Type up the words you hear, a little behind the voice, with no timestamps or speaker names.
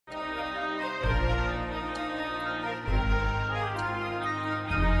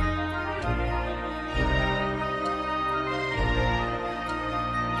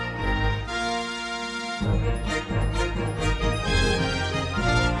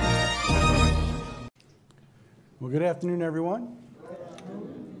Well, good afternoon, everyone.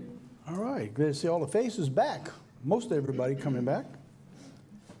 All right, good to see all the faces back. Most everybody coming back.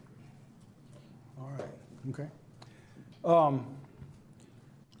 All right, okay. I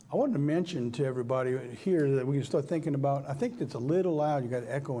wanted to mention to everybody here that we can start thinking about, I think it's a little loud, you got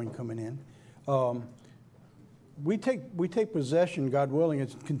echoing coming in. We take possession, God willing,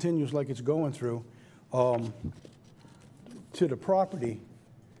 it continues like it's going through, to the property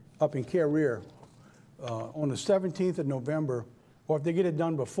up in Kerry on the 17th of November, or if they get it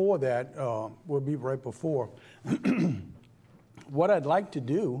done before that, will be right before. What I'd like to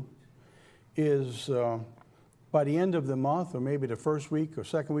do is by the end of the month, or maybe the first week or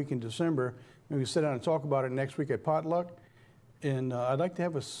second week in December, maybe sit down and talk about it next week at potluck. And I'd like to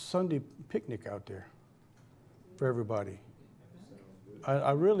have a Sunday picnic out there for everybody.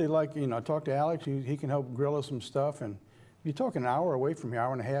 I really like, I talked to Alex, he can help grill us some stuff. And you're talking an hour away from here,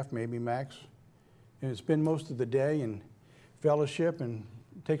 hour and a half maybe max. And spend most of the day in fellowship and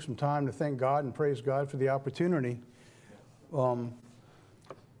take some time to thank God and praise God for the opportunity.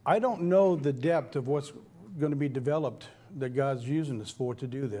 I don't know the depth of what's going to be developed that God's using us for to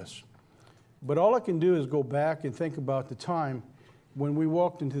do this. But all I can do is go back and think about the time when we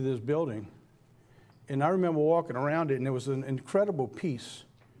walked into this building. And I remember walking around it, and there was an incredible peace.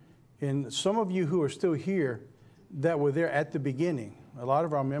 And some of you who are still here that were there at the beginning, a lot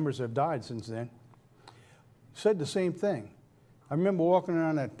of our members have died since then, said the same thing. I remember walking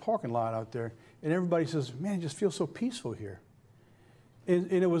around that parking lot out there, and everybody says, man, it just feels so peaceful here. And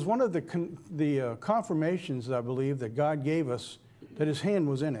it was one of the confirmations, I believe, that God gave us, that his hand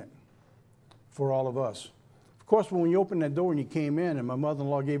was in it for all of us. Of course, when you opened that door and you came in, and my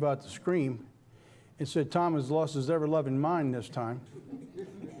mother-in-law gave out the scream and said, Tom has lost his ever-loving mind this time.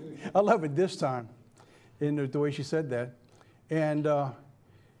 I love it this time, in the way she said that.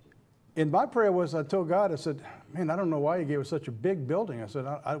 And my prayer was, I told God, I said, man, I don't know why you gave us such a big building. I said,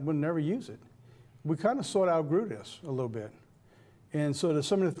 I would never use it. We kind of sort of outgrew this a little bit. And so there's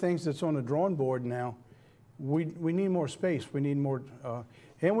some of the things that's on the drawing board now, we need more space. We need more,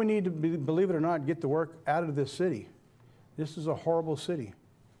 and we need to, believe it or not, get the work out of this city. This is a horrible city.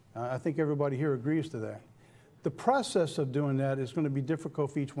 I think everybody here agrees to that. The process of doing that is going to be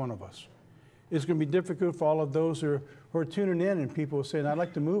difficult for each one of us. It's going to be difficult for all of those who are tuning in, and people are saying, I'd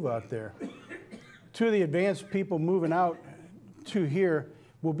like to move out there. Two of the advanced people moving out to here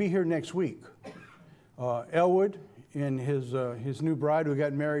will be here next week. Elwood and his new bride who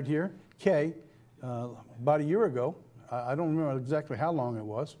got married here, Kay, about a year ago. I don't remember exactly how long it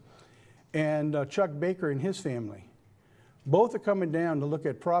was. And Chuck Baker and his family. Both are coming down to look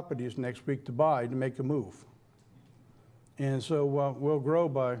at properties next week to buy to make a move. And so we'll grow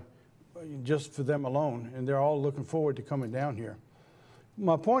by just for them alone, and they're all looking forward to coming down here.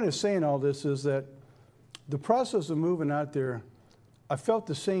 My point of saying all this is that the process of moving out there, I felt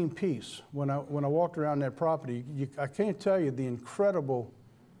the same peace when I walked around that property. I can't tell you the incredible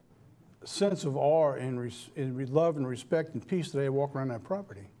sense of awe and love and respect and peace that I walk around that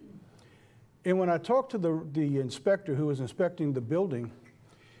property. And when I talked to the inspector who was inspecting the building,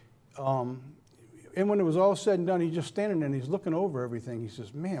 and when it was all said and done, he's just standing there and he's looking over everything. He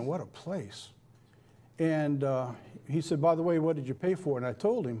says, man, what a place. And he said, by the way, what did you pay for it? And I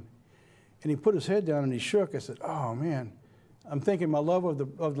told him, and he put his head down and he shook. I said, oh, man, I'm thinking my love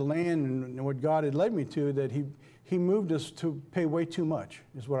of the land and what God had led me to, that he moved us to pay way too much,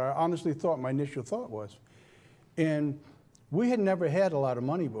 is what I honestly thought my initial thought was. And we had never had a lot of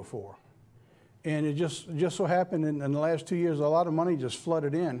money before. And it just so happened in the last 2 years, a lot of money just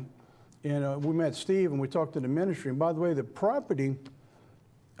flooded in. And we met Steve and we talked to the ministry. And by the way, the property,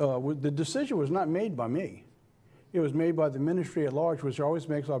 the decision was not made by me. It was made by the ministry at large, which always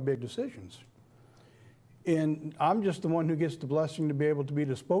makes our big decisions. And I'm just the one who gets the blessing to be able to be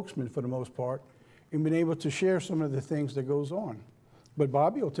the spokesman for the most part and being able to share some of the things that goes on. But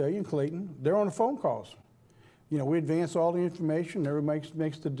Bobby will tell you, and Clayton, they're on the phone calls. We advance all the information, everybody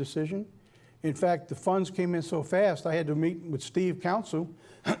makes the decision. In fact, the funds came in so fast, I had to meet with Steve Council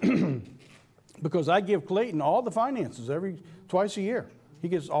because I give Clayton all the finances twice a year. He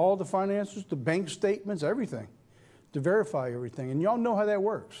gets all the finances, the bank statements, everything, to verify everything. And y'all know how that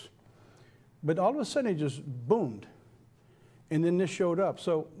works. But all of a sudden, it just boomed. And then this showed up.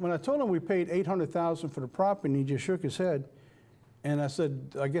 So when I told him we paid $800,000 for the property, he just shook his head. And I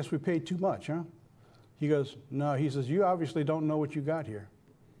said, I guess we paid too much, huh? He goes, no. He says, you obviously don't know what you got here.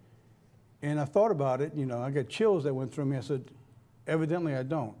 And I thought about it, I got chills that went through me. I said, evidently I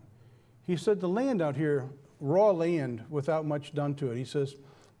don't. He said, the land out here, raw land without much done to it. He says,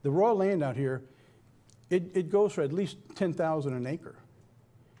 the raw land out here, it goes for at least $10,000 an acre.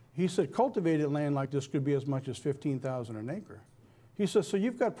 He said, cultivated land like this could be as much as $15,000 an acre. He said, so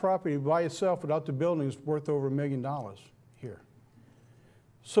you've got property by itself without the buildings worth over $1 million here.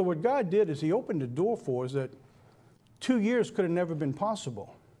 So what God did is he opened the door for us that 2 years could have never been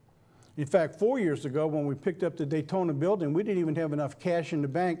possible. In fact, 4 years ago when we picked up the Daytona building, we didn't even have enough cash in the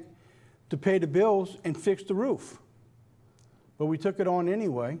bank to pay the bills and fix the roof. But we took it on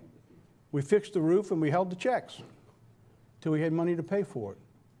anyway. We fixed the roof and we held the checks till we had money to pay for it.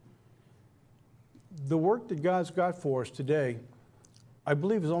 The work that God's got for us today, I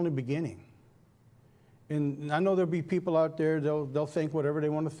believe, is only beginning. And I know there'll be people out there, they'll think whatever they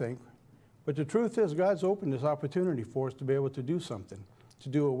want to think. But the truth is, God's opened this opportunity for us to be able to do something, to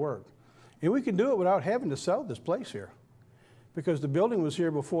do a work. And we can do it without having to sell this place here, because the building was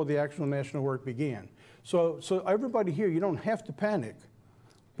here before the actual national work began. So everybody here, you don't have to panic,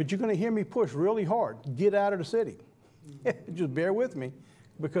 but you're going to hear me push really hard. Get out of the city. Just bear with me,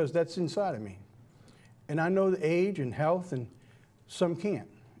 because that's inside of me. And I know the age and health, and some can't.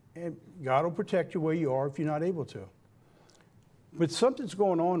 And God will protect you where you are if you're not able to. But something's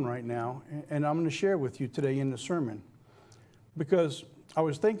going on right now, and I'm going to share with you today in the sermon. Because I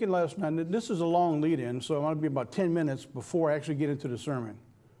was thinking last night, and this is a long lead-in, so I'm going to be about 10 minutes before I actually get into the sermon,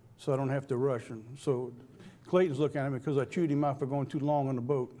 so I don't have to rush. And so Clayton's looking at me because I chewed him out for going too long on the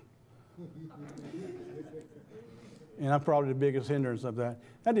boat. And I'm probably the biggest hindrance of that.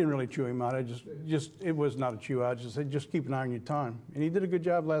 I didn't really chew him out. It was not a chew out. I just said, just keep an eye on your time. And he did a good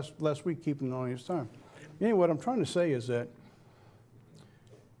job last week keeping an eye on his time. Anyway, what I'm trying to say is that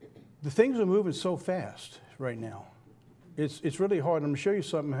the things are moving so fast right now. It's really hard. I'm going to show you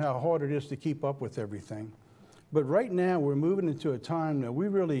something, how hard it is to keep up with everything. But right now, we're moving into a time that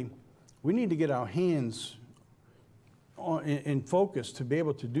we need to get our hands in focus to be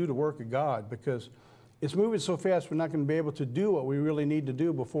able to do the work of God, because it's moving so fast, we're not going to be able to do what we really need to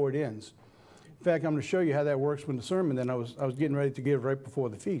do before it ends. In fact, I'm going to show you how that works with the sermon that I was getting ready to give right before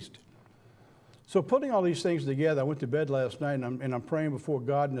the feast. So putting all these things together, I went to bed last night and I'm praying before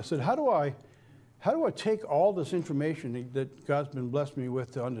God, and I said, how do I take all this information that God's been blessed me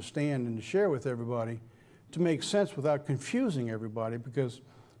with to understand and to share with everybody to make sense without confusing everybody, because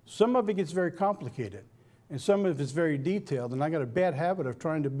some of it gets very complicated. And some of it's very detailed, and I got a bad habit of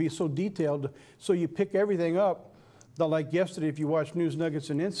trying to be so detailed, so you pick everything up. Not like yesterday, if you watch News Nuggets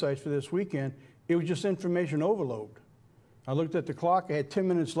and Insights for this weekend, it was just information overload. I looked at the clock, I had 10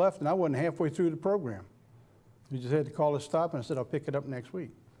 minutes left, and I wasn't halfway through the program. We just had to call a stop, and I said, I'll pick it up next week.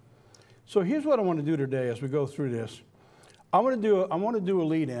 So here's what I want to do today as we go through this. I want to do a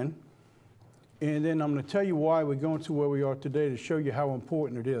lead-in, and then I'm going to tell you why we're going to where we are today to show you how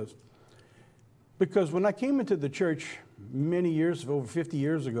important it is. Because when I came into the church many years, over 50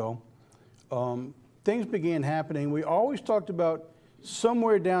 years ago, things began happening. We always talked about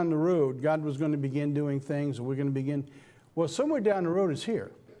somewhere down the road, God was going to begin doing things, and we're going to begin. Well, somewhere down the road is here.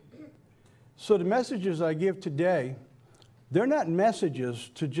 So the messages I give today, they're not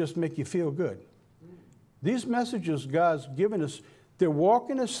messages to just make you feel good. These messages God's given us, they're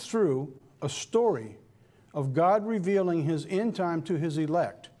walking us through a story of God revealing his end time to his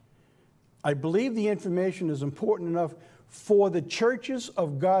elect. I believe the information is important enough for the churches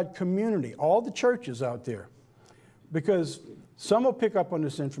of God community, all the churches out there, because some will pick up on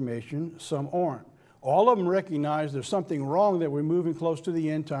this information, some aren't. All of them recognize there's something wrong, that we're moving close to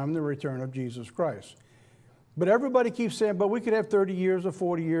the end time and the return of Jesus Christ. But everybody keeps saying, but we could have 30 years or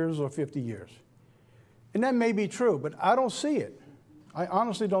 40 years or 50 years. And that may be true, but I don't see it. I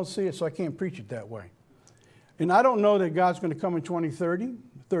honestly don't see it, so I can't preach it that way. And I don't know that God's going to come in 2030,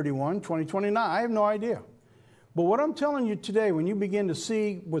 31, 2029. I have no idea. But what I'm telling you today, when you begin to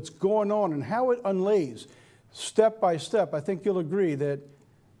see what's going on and how it unlays step by step, I think you'll agree that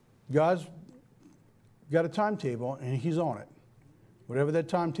God's got a timetable and he's on it, whatever that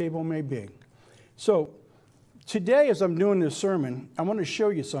timetable may be. So today, as I'm doing this sermon, I want to show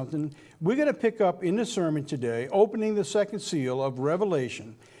you something. We're going to pick up in the sermon today, opening the second seal of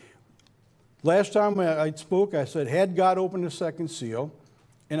Revelation. Last time I spoke, I said, had God opened the second seal?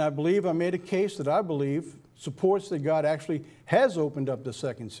 And I believe I made a case that I believe supports that God actually has opened up the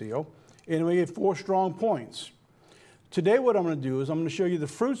second seal. And we get 4 strong points. Today what I'm going to do is I'm going to show you the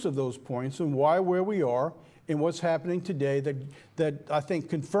fruits of those points and why where we are and what's happening today that I think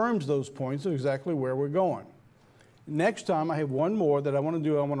confirms those points of exactly where we're going. Next time I have one more that I want to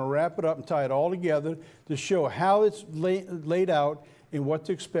do. I want to wrap it up and tie it all together to show how it's laid out and what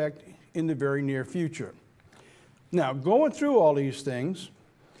to expect in the very near future. Now, going through all these things,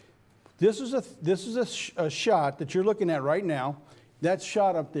 this is a shot that you're looking at right now. That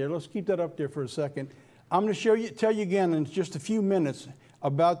shot up there, let's keep that up there for a second. I'm going to tell you again in just a few minutes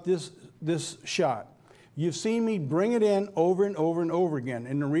about this shot. You've seen me bring it in over and over and over again.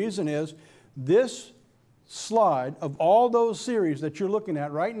 And the reason is this slide of all those series that you're looking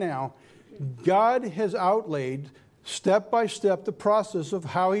at right now, God has outlaid step by step the process of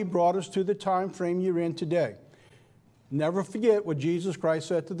how he brought us to the time frame you're in today. Never forget what Jesus Christ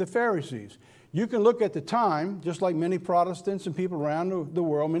said to the Pharisees. You can look at the time, just like many Protestants and people around the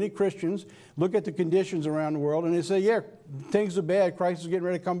world, many Christians look at the conditions around the world and they say, yeah, things are bad, Christ is getting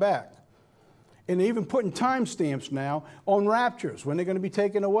ready to come back. And they're even putting time stamps now on raptures, when they're going to be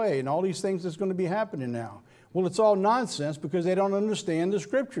taken away, and all these things that's going to be happening now. Well, it's all nonsense because they don't understand the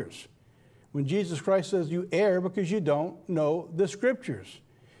Scriptures. When Jesus Christ says you err because you don't know the Scriptures.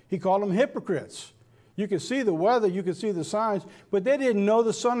 He called them hypocrites. You could see the weather, you could see the signs, but they didn't know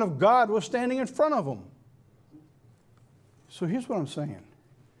the Son of God was standing in front of them. So here's what I'm saying.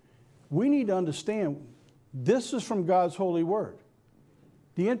 We need to understand this is from God's holy word.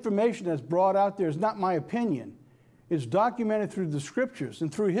 The information that's brought out there is not my opinion. It's documented through the Scriptures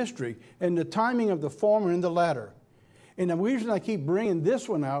and through history and the timing of the former and the latter. And the reason I keep bringing this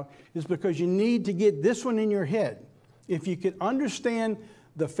one out is because you need to get this one in your head. If you can understand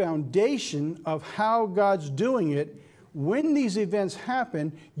the foundation of how God's doing it, when these events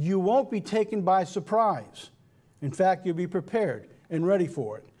happen, you won't be taken by surprise. In fact, you'll be prepared and ready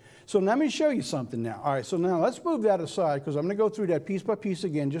for it. So let me show you something now. All right, so now let's move that aside because I'm going to go through that piece by piece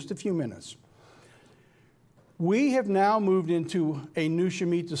again, just a few minutes. We have now moved into a new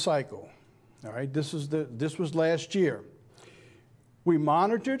Shemitah cycle. All right, this was last year. We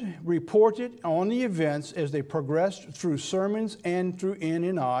monitored, reported on the events as they progressed through sermons and through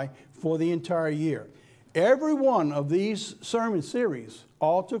NNI for the entire year. Every one of these sermon series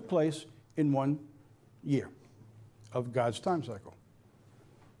all took place in 1 year of God's time cycle.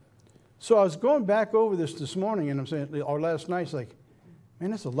 So I was going back over this morning, and I'm saying, or last night, it's like, man,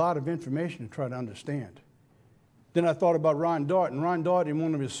 that's a lot of information to try to understand. Then I thought about Ron Dart, and Ron Dart, in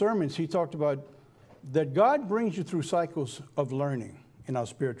one of his sermons, he talked about that God brings you through cycles of learning in our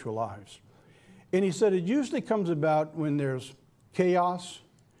spiritual lives. And he said it usually comes about when there's chaos,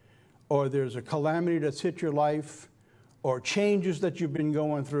 or there's a calamity that's hit your life, or changes that you've been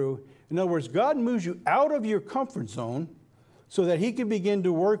going through. In other words, God moves you out of your comfort zone so that he can begin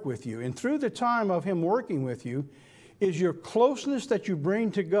to work with you. And through the time of him working with you is your closeness that you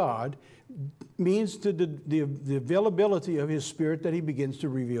bring to God means to the availability of his Spirit that he begins to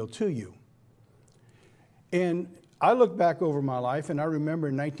reveal to you. And I look back over my life, and I remember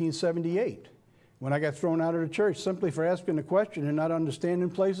in 1978 when I got thrown out of the church simply for asking a question and not understanding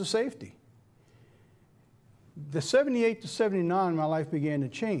place of safety. The 78 to 79, my life began to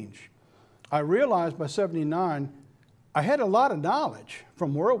change. I realized by 79, I had a lot of knowledge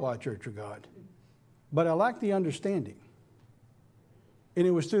from Worldwide Church of God, but I lacked the understanding. And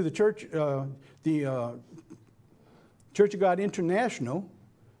it was through the church, Church of God International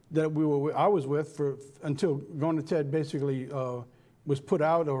that I was with until Going to Ted basically was put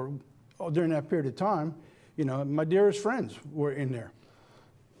out, or during that period of time. You know, my dearest friends were in there.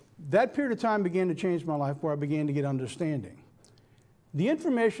 That period of time began to change my life, where I began to get understanding. The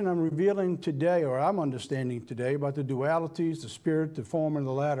information I'm revealing today, or I'm understanding today, about the dualities, the spirit, the former, and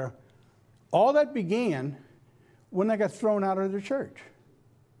the latter, all that began when I got thrown out of the church.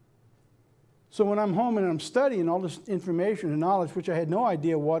 So when I'm home and I'm studying all this information and knowledge, which I had no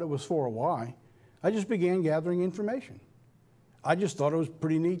idea what it was for or why, I just began gathering information. I just thought it was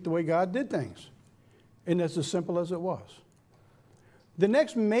pretty neat the way God did things. And that's as simple as it was. The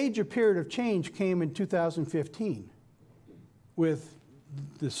next major period of change came in 2015 with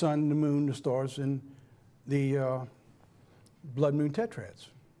the sun, the moon, the stars, and the blood moon tetrads.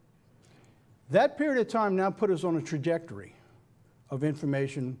 That period of time now put us on a trajectory of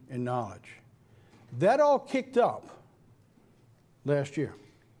information and knowledge. That all kicked up last year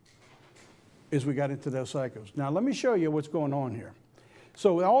as we got into those cycles. Now let me show you what's going on here.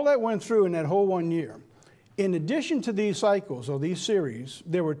 So all that went through in that whole 1 year. In addition to these cycles, or these series,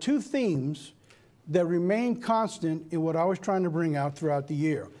 there were two themes that remained constant in what I was trying to bring out throughout the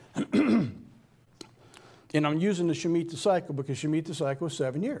year. And I'm using the Shemitah cycle because Shemitah cycle is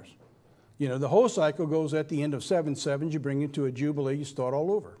 7 years. You know, the whole cycle goes at the end of 7 sevens. You bring it to a jubilee, you start all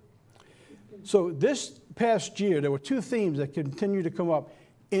over. So this past year, there were two themes that continue to come up.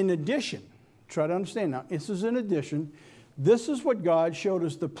 In addition, try to understand now, this is in addition, this is what God showed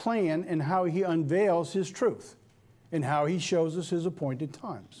us the plan and how he unveils his truth and how he shows us his appointed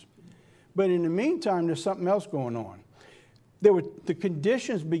times. But in the meantime, there's something else going on. The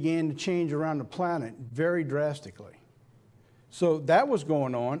conditions began to change around the planet very drastically. So that was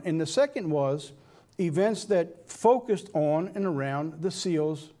going on. And the second events that focused on and around the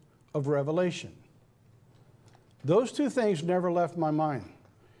seals of Revelation. Those two things never left my mind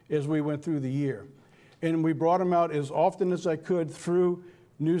as we went through the year. And we brought them out as often as I could through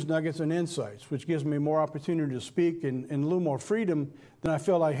News Nuggets and Insights, which gives me more opportunity to speak and a little more freedom than I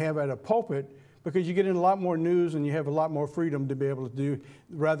feel I have at a pulpit, because you get in a lot more news and you have a lot more freedom to be able to do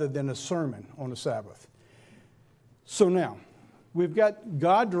rather than a sermon on the Sabbath. So now, we've got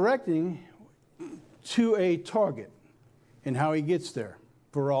God directing to a target and how he gets there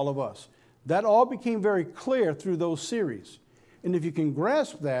for all of us. That all became very clear through those series. And if you can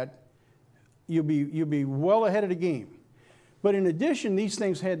grasp that, you'll be well ahead of the game. But in addition, these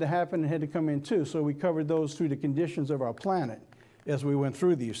things had to happen and had to come in too. So we covered those through the conditions of our planet as we went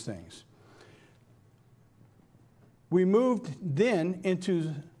through these things. We moved then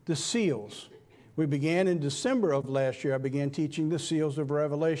into the seals. We began in December of last year. I began teaching the seals of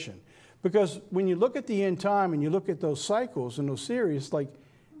Revelation. Because when you look at the end time and you look at those cycles and those series, like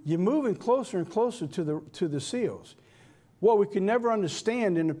you're moving closer and closer to the seals. What we could never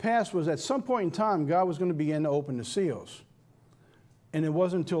understand in the past was at some point in time, God was going to begin to open the seals. And it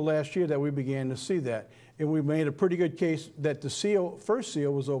wasn't until last year that we began to see that. And we made a pretty good case that the first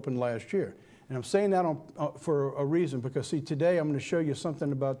seal was opened last year. And I'm saying that for a reason, because see, today I'm going to show you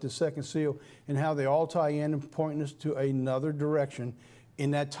something about the second seal and how they all tie in and point us to another direction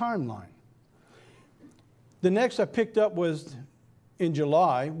in that timeline. The next I picked up was in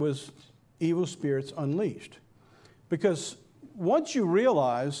July was Evil Spirits Unleashed. Because once you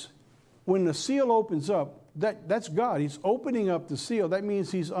realize when the seal opens up, that's God. He's opening up the seal. That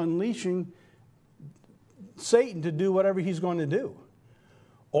means he's unleashing Satan to do whatever he's going to do.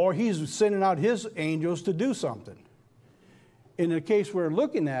 Or he's sending out his angels to do something. In the case we're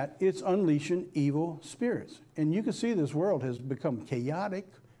looking at, it's unleashing evil spirits. And you can see this world has become chaotic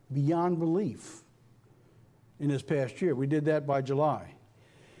beyond belief in this past year. We did that by July.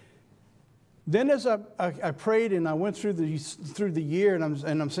 Then as I prayed and I went through the year,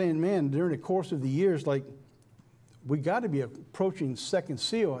 and I'm saying, man, during the course of the years, like, we got to be approaching second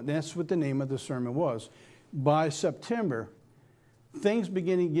seal, and that's what the name of the sermon was. By September, things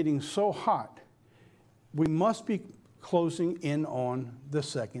beginning getting so hot, we must be closing in on the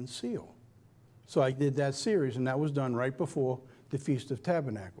second seal. So I did that series, and that was done right before the Feast of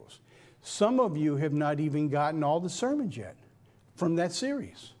Tabernacles. Some of you have not even gotten all the sermons yet from that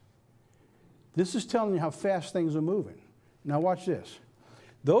series. This is telling you how fast things are moving. Now watch this.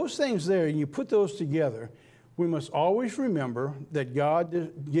 Those things there, and you put those together, we must always remember that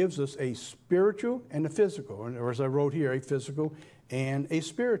God gives us a spiritual and a physical, or as I wrote here, a physical and a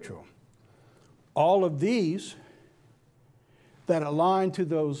spiritual. All of these that align to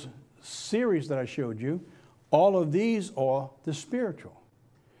those series that I showed you, all of these are the spiritual.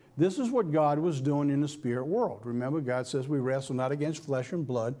 This is what God was doing in the spirit world. Remember, God says we wrestle not against flesh and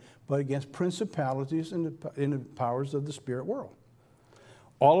blood, but against principalities and the powers of the spirit world.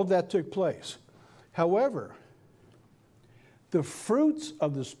 All of that took place. However, the fruits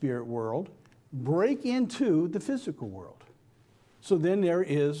of the spirit world break into the physical world. So then there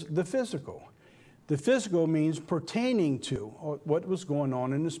is the physical. The physical means pertaining to what was going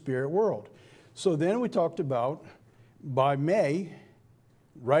on in the spirit world. So then we talked about by May,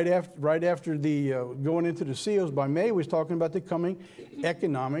 right after the going into the seals, by May we was talking about the coming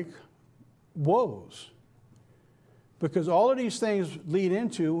economic woes. Because all of these things lead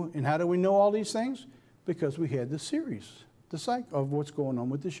into, and how do we know all these things? Because we had the series, the cycle of what's going on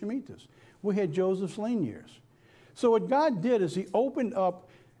with the Shemitahs. We had Joseph's lean years. So what God did is he opened up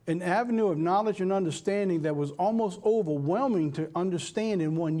an avenue of knowledge and understanding that was almost overwhelming to understand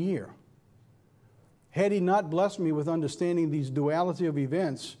in 1 year. Had he not blessed me with understanding these duality of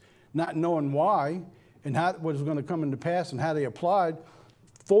events, not knowing why and how what was going to come into pass and how they applied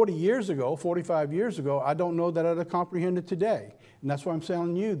 40 years ago, 45 years ago, I don't know that I'd have comprehended today. And that's why I'm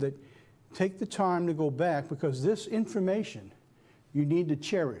telling you that take the time to go back, because this information you need to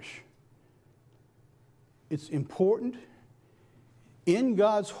cherish. It's important. In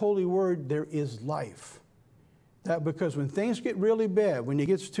God's holy word, there is life. That because when things get really bad, when it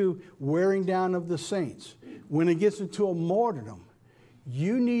gets to wearing down of the saints, when it gets into a martyrdom,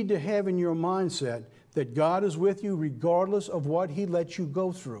 you need to have in your mindset that God is with you regardless of what he lets you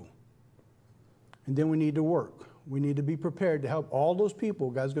go through. And then we need to work. We need to be prepared to help all those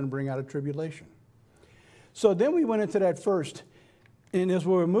people God's going to bring out of tribulation. So then we went into that first. And as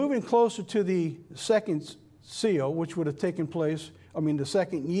we were moving closer to the second seal, which would have taken place, the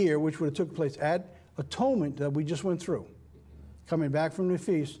second year, which would have took place at Atonement that we just went through, coming back from the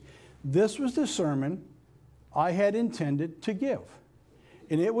feast, this was the sermon I had intended to give.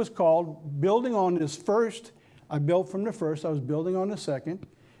 And it was called building on this first. I built from the first. I was building on the second.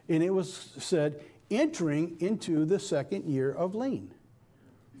 And it was said, entering into the second year of lean,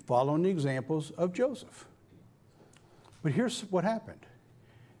 following the examples of Joseph. But here's what happened.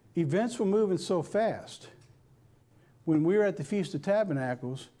 Events were moving so fast. When we were at the Feast of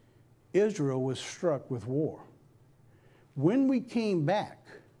Tabernacles, Israel was struck with war. When we came back,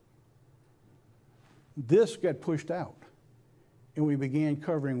 this got pushed out, and we began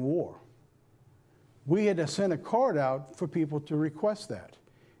covering war. We had to send a card out for people to request that.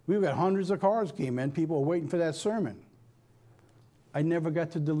 We've got hundreds of cards came in. People were waiting for that sermon. I never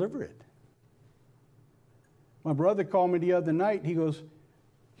got to deliver it. My brother called me the other night.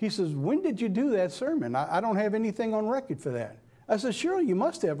 He says, when did you do that sermon? I don't have anything on record for that. I said, sure, you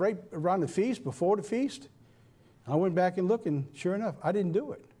must have, right around the feast, before the feast. I went back and looked, and sure enough, I didn't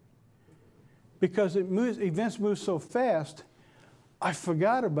do it. Because events move so fast, I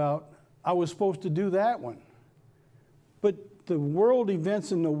forgot about I was supposed to do that one. But the world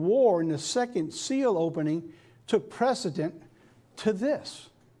events in the war and the second seal opening took precedent to this.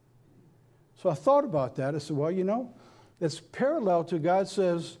 So I thought about that. I said, well, you know, that's parallel to God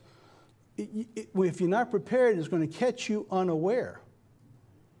says, if you're not prepared, it's going to catch you unaware.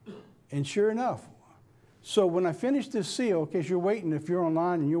 And sure enough. So when I finish this seal, in case you're waiting, if you're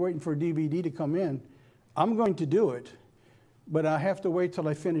online and you're waiting for a DVD to come in, I'm going to do it. But I have to wait till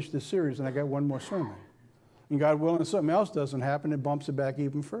I finish this series, and I got one more sermon. And God willing, if something else doesn't happen, it bumps it back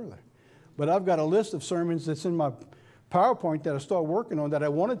even further. But I've got a list of sermons that's in my PowerPoint that I start working on that I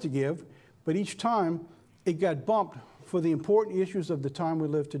wanted to give, but each time it got bumped for the important issues of the time we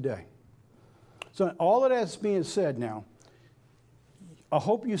live today. So all of that's being said now, I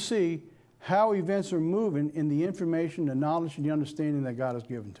hope you see how events are moving in the information, the knowledge, and the understanding that God has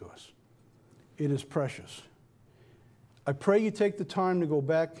given to us. It is precious. I pray you take the time to go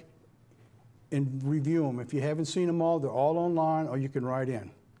back and review them. If you haven't seen them all, they're all online, or you can write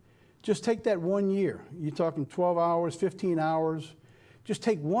in. Just take that 1 year. You're talking 12 hours, 15 hours. Just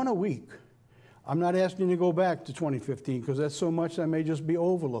take one a week. I'm not asking you to go back to 2015 because that's so much that may just be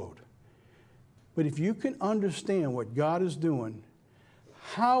overload. But if you can understand what God is doing,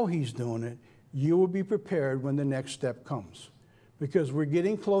 how He's doing it, you will be prepared when the next step comes. Because we're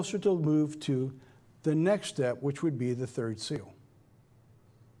getting closer to move to the next step, which would be the third seal.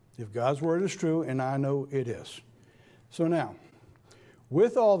 If God's word is true, and I know it is. So now,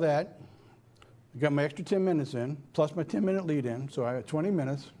 with all that, I got my extra 10 minutes in, plus my 10-minute lead in, so I got 20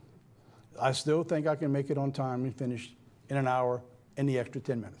 minutes. I still think I can make it on time and finish in an hour and the extra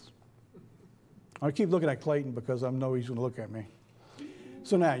 10 minutes. I keep looking at Clayton because I know he's going to look at me.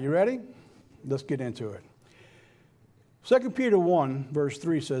 So now, you ready? Let's get into it. 2 Peter 1, verse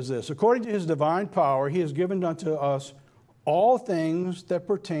 3 says this, according to His divine power, He has given unto us all things that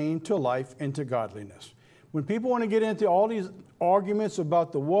pertain to life and to godliness. When people want to get into all these arguments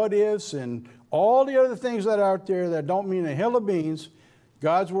about the what-ifs and all the other things that are out there that don't mean a hill of beans,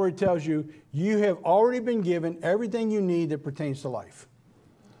 God's word tells you, you have already been given everything you need that pertains to life.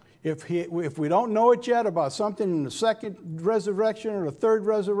 If we don't know it yet about something in the second resurrection or the third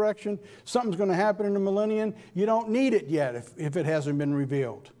resurrection, something's going to happen in the millennium, you don't need it yet if it hasn't been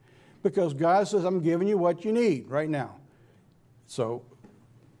revealed. Because God says, I'm giving you what you need right now. So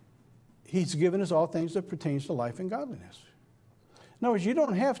He's given us all things that pertains to life and godliness. In other words, you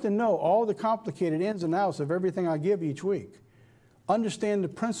don't have to know all the complicated ins and outs of everything I give each week. Understand the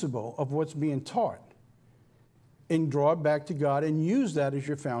principle of what's being taught and draw it back to God and use that as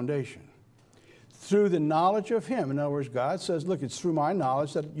your foundation. Through the knowledge of Him. In other words, God says, look, it's through my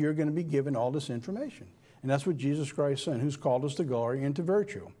knowledge that you're going to be given all this information. And that's what Jesus Christ said, who's called us to glory and to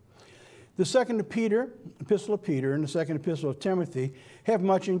virtue. The second epistle of Peter and the second epistle of Timothy have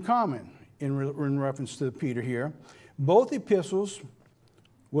much in common in reference to Peter here. Both epistles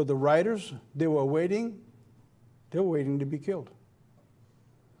were the writers, they were waiting to be killed.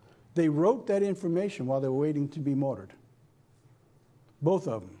 They wrote that information while they were waiting to be martyred. Both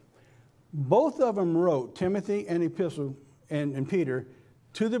of them. Both of them wrote, Timothy and Epistle and Peter,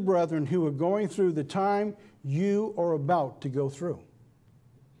 to the brethren who were going through the time you are about to go through.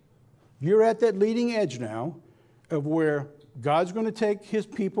 You're at that leading edge now of where God's going to take His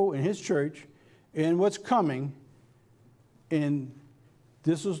people and His church and what's coming, and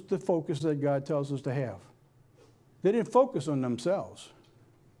this is the focus that God tells us to have. They didn't focus on themselves.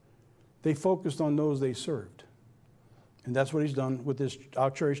 They focused on those they served. And that's what He's done with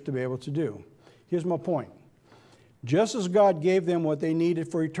our church to be able to do. Here's my point. Just as God gave them what they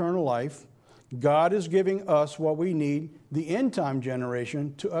needed for eternal life, God is giving us what we need, the end time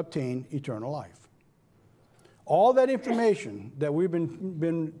generation, to obtain eternal life. All that information that we've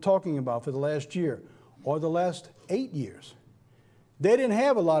been talking about for the last year or the last 8 years, they didn't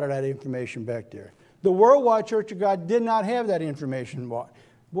have a lot of that information back there. The Worldwide Church of God did not have that information.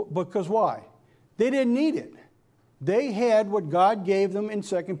 Because why? They didn't need it. They had what God gave them in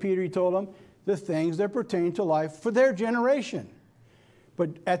 2 Peter. He told them the things that pertain to life for their generation.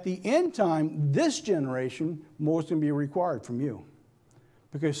 But at the end time, this generation, more is going to be required from you.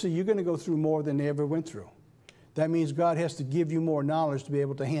 Because, see, you're going to go through more than they ever went through. That means God has to give you more knowledge to be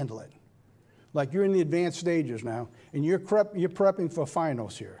able to handle it. Like you're in the advanced stages now, and you're prepping for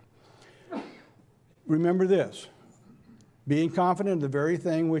finals here. Remember this. Being confident of the very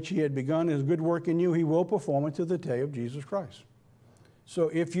thing which he had begun his good work in you, he will perform it to the day of Jesus Christ. So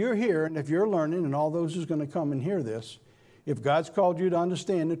if you're here, and if you're learning, and all those who's going to come and hear this, if God's called you to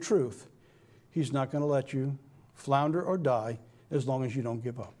understand the truth, he's not going to let you flounder or die as long as you don't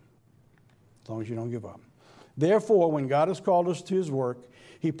give up. As long as you don't give up. Therefore, when God has called us to his work,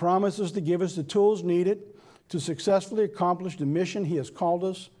 he promises to give us the tools needed to successfully accomplish the mission he has called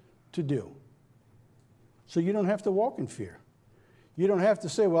us to do. So you don't have to walk in fear. You don't have to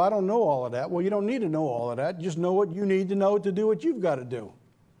say, well, I don't know all of that. Well, you don't need to know all of that. Just know what you need to know to do what you've got to do.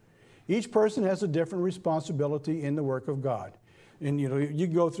 Each person has a different responsibility in the work of God. And, you know, you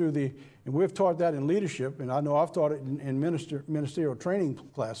go through and we've taught that in leadership, and I know I've taught it in ministerial training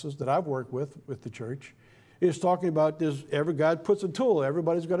classes that I've worked with the church. It's talking about this, God puts a tool.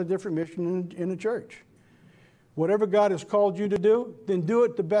 Everybody's got a different mission in the church. Whatever God has called you to do, then do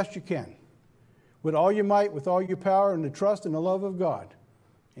it the best you can. With all your might, with all your power, and the trust and the love of God.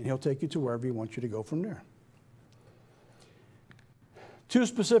 And he'll take you to wherever he wants you to go from there. 2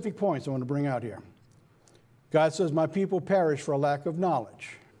 specific points I want to bring out here. God says, my people perish for a lack of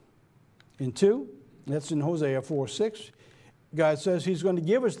knowledge. And 2, that's in Hosea 4:6, God says he's going to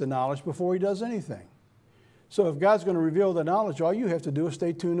give us the knowledge before he does anything. So if God's going to reveal the knowledge, all you have to do is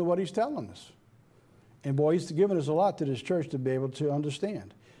stay tuned to what he's telling us. And boy, he's given us a lot to this church to be able to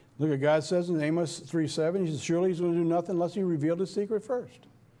understand. Look at God says in Amos 3:7, he says, surely he's going to do nothing unless he revealed his secret first.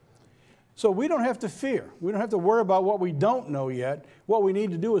 So we don't have to fear. We don't have to worry about what we don't know yet. What we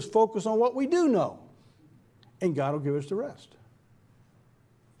need to do is focus on what we do know. And God will give us the rest.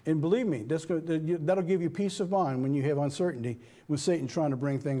 And believe me, that'll give you peace of mind when you have uncertainty when Satan's trying to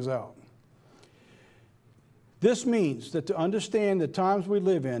bring things out. This means that to understand the times we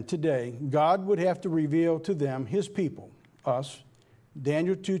live in today, God would have to reveal to them, his people, us.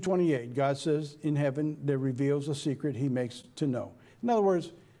 Daniel 2:28, God says in heaven there reveals a secret he makes to know. In other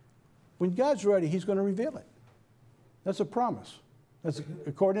words, when God's ready, he's going to reveal it. That's a promise. That's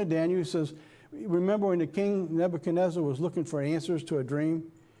according to Daniel. He says, remember when the king Nebuchadnezzar was looking for answers to a dream?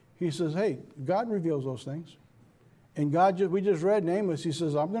 He says, hey, God reveals those things. And we just read in Amos, he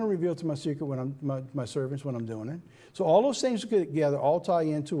says, I'm going to reveal to my secret when my servants when I'm doing it. So all those things together all tie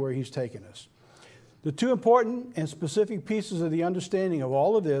into where he's taking us. The 2 important and specific pieces of the understanding of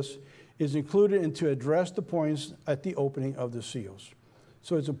all of this is included and to address the points at the opening of the seals.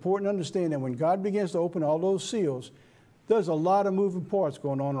 So it's important to understand that when God begins to open all those seals, there's a lot of moving parts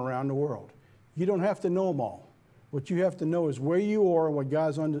going on around the world. You don't have to know them all. What you have to know is where you are and what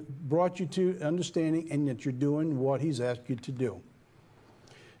God's brought you to understanding, and that you're doing what he's asked you to do.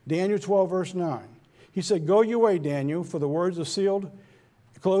 Daniel 12, verse 9. He said, go your way, Daniel, for the words are sealed,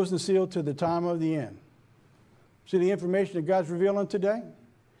 closed and sealed to the time of the end. See the information that God's revealing today?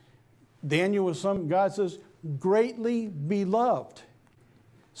 Daniel was God says, greatly beloved.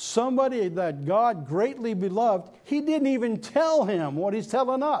 Somebody that God greatly beloved, he didn't even tell him what he's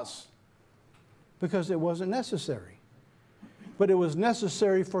telling us because it wasn't necessary. But it was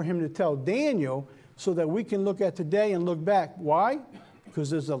necessary for him to tell Daniel so that we can look at today and look back. Why?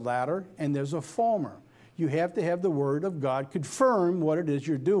 Because there's a latter and there's a former. You have to have the word of God confirm what it is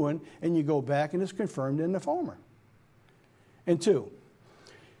you're doing, and you go back and it's confirmed in the former. And 2,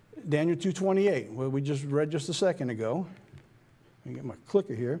 Daniel 2:28, what we just read just a second ago. Let me get my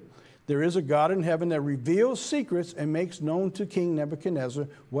clicker here. There is a God in heaven that reveals secrets and makes known to King Nebuchadnezzar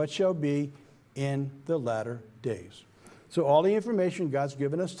what shall be in the latter days. So all the information God's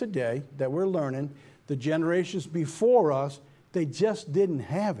given us today that we're learning, the generations before us, they just didn't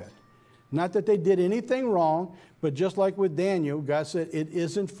have it. Not that they did anything wrong, but just like with Daniel, God said, it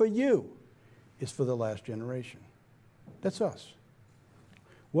isn't for you. It's for the last generation. That's us.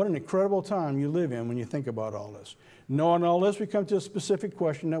 What an incredible time you live in when you think about all this. Knowing all this, we come to a specific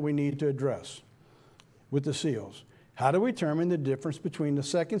question that we need to address with the seals. How do we determine the difference between the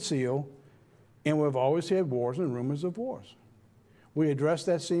second seal, and we've always had wars and rumors of wars? We addressed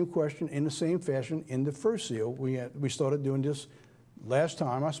that same question in the same fashion in the first seal. We started doing this last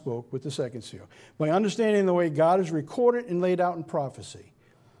time I spoke with the second seal. By understanding the way God is recorded and laid out in prophecy.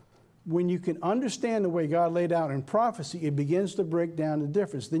 When you can understand the way God laid out in prophecy, it begins to break down the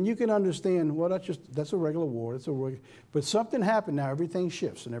difference. Then you can understand, well, that's a regular war. But something happened now. Everything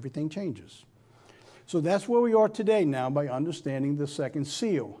shifts and everything changes. So that's where we are today now by understanding the second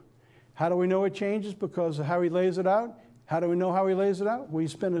seal. How do we know it changes? Because of how he lays it out. How do we know how he lays it out? Well, he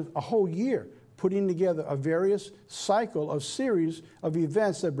spent a whole year putting together a various cycle of series of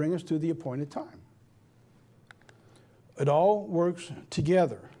events that bring us to the appointed time. It all works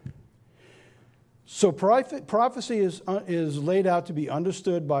together. So prophecy is laid out to be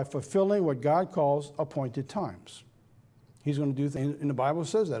understood by fulfilling what God calls appointed times. He's going to do things, and the Bible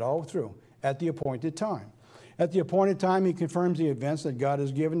says that all through, at the appointed time. At the appointed time, he confirms the events that God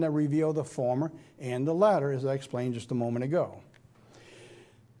has given that reveal the former and the latter, as I explained just a moment ago.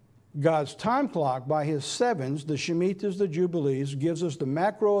 God's time clock, by his sevens, the Shemitahs, the Jubilees, gives us the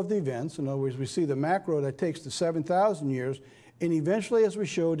macro of the events. In other words, we see the macro that takes the 7,000 years, and eventually, as we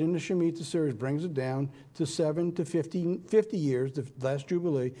showed in the Shemitah series, brings it down to 7 to 50 years, the last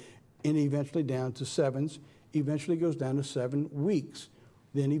Jubilee, and eventually down to sevens, eventually goes down to 7 weeks,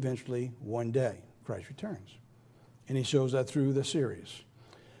 then eventually 1 day, Christ returns. And he shows that through the series.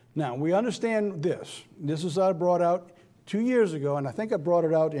 Now, we understand this. This is I brought out 2 years ago, and I think I brought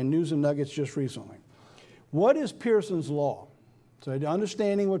it out in News and Nuggets just recently. What is Pearson's law? So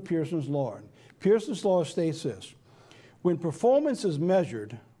understanding what Pearson's law is. Pearson's law states this. When performance is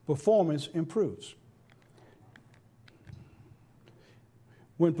measured, performance improves.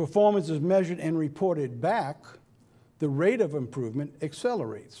 When performance is measured and reported back, the rate of improvement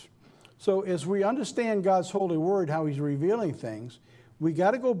accelerates. So as we understand God's holy word, how he's revealing things, we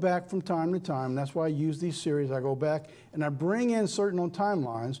got to go back from time to time. That's why I use these series. I go back and I bring in certain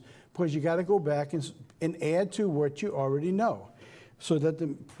timelines because you got to go back and add to what you already know so that the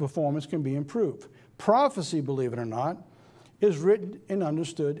performance can be improved. Prophecy, believe it or not, is written and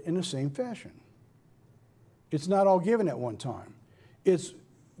understood in the same fashion. It's not all given at one time. It's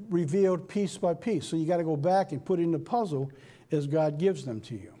revealed piece by piece. So you got to go back and put in the puzzle as God gives them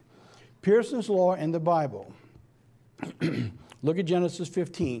to you. Pearson's law and the Bible. Look at Genesis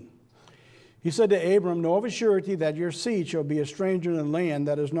 15. He said to Abram, know of a surety that your seed shall be a stranger in a land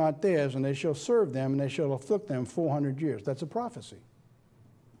that is not theirs, and they shall serve them, and they shall afflict them 400 years. That's a prophecy.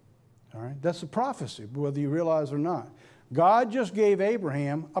 All right? That's a prophecy, whether you realize or not. God just gave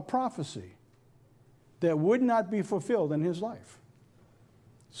Abraham a prophecy that would not be fulfilled in his life.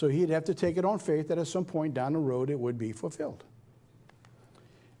 So he'd have to take it on faith that at some point down the road it would be fulfilled.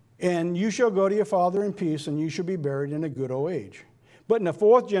 And you shall go to your father in peace, and you shall be buried in a good old age. But in the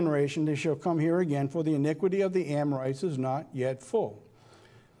 4th generation they shall come here again, for the iniquity of the Amorites is not yet full.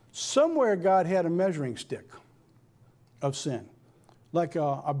 Somewhere God had a measuring stick of sin, like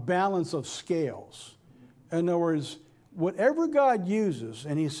a balance of scales. In other words, whatever God uses,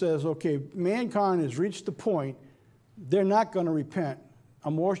 and he says, okay, mankind has reached the point, they're not going to repent.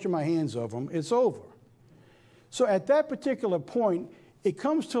 I'm washing my hands of them. It's over. So at that particular point, it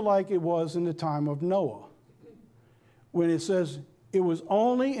comes to like it was in the time of Noah, when it says, it was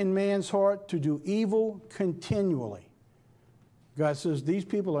only in man's heart to do evil continually. God says, these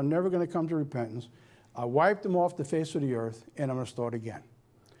people are never going to come to repentance. I wiped them off the face of the earth, and I'm going to start again.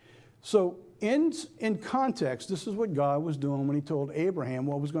 So in context, this is what God was doing when he told Abraham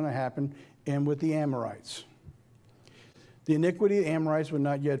what was going to happen and with the Amorites. The iniquity of the Amorites were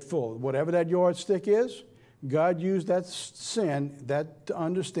not yet full. Whatever that yardstick is, God used that sin to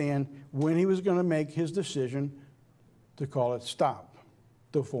understand when he was going to make his decision to call it stop,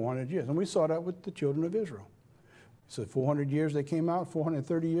 the 400 years. And we saw that with the children of Israel. So 400 years they came out,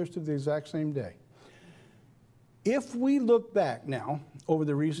 430 years to the exact same day. If we look back now over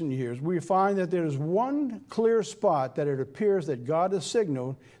the recent years, we find that there's one clear spot that it appears that God has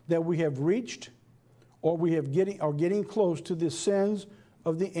signaled that we have reached or we are getting close to the sins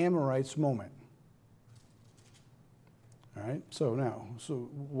of the Amorites moment. All right, so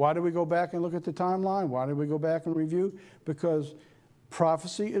why do we go back and look at the timeline? Why do we go back and review? Because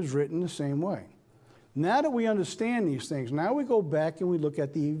prophecy is written the same way. Now that we understand these things, now we go back and we look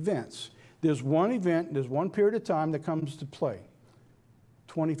at the events. There's one event, there's one period of time that comes to play,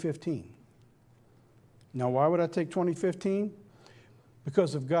 2015. Now, why would I take 2015?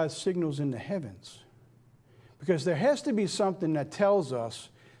 Because of God's signals in the heavens. Because there has to be something that tells us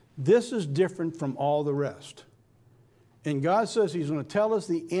this is different from all the rest. And God says he's going to tell us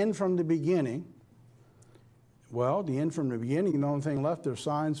the end from the beginning. Well, the end from the beginning, the only thing left are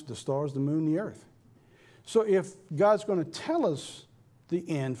signs, the stars, the moon, the earth. So if God's going to tell us the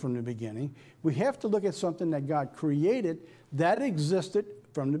end from the beginning. We have to look at something that God created that existed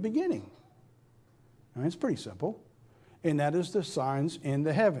from the beginning. And it's pretty simple. And that is the signs in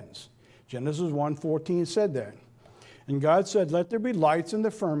the heavens. Genesis 1:14 said that. And God said, let there be lights in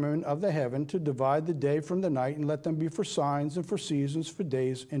the firmament of the heaven to divide the day from the night, and let them be for signs and for seasons, for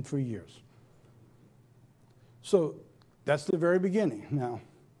days and for years. So that's the very beginning. Now,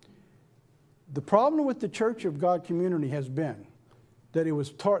 the problem with the Church of God community has been that it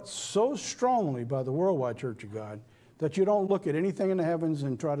was taught so strongly by the Worldwide Church of God that you don't look at anything in the heavens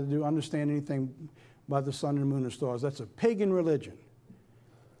and try to understand anything by the sun and moon and stars. That's a pagan religion.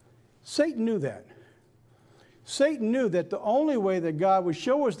 Satan knew that. Satan knew that the only way that God would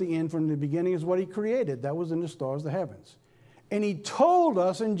show us the end from the beginning is what he created. That was in the stars, the heavens. And he told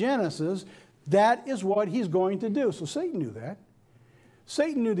us in Genesis that is what he's going to do. So Satan knew that.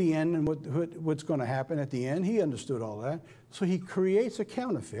 Satan knew the end and what's going to happen at the end. He understood all that. So he creates a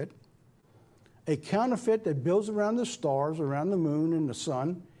counterfeit that builds around the stars, around the moon and the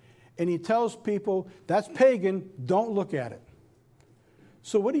sun. And he tells people, that's pagan, don't look at it.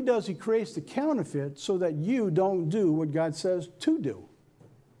 So what he does, he creates the counterfeit so that you don't do what God says to do.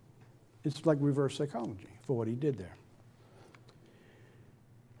 It's like reverse psychology for what he did there.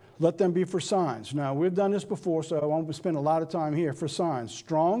 Let them be for signs. Now, we've done this before, so I won't spend a lot of time here. For signs.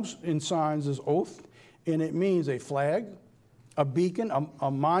 Strong's in signs is oath, and it means a flag, a beacon,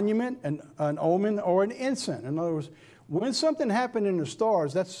 a monument, an omen, or an ensign. In other words, when something happened in the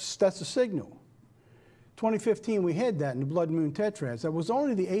stars, that's a signal. 2015, we had that in the blood moon tetrads. That was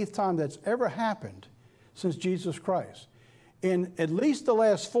only the 8th time that's ever happened since Jesus Christ. In at least the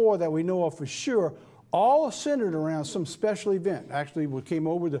last 4 that we know of for sure, all centered around some special event. Actually, we came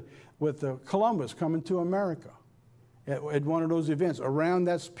over with Columbus coming to America at one of those events around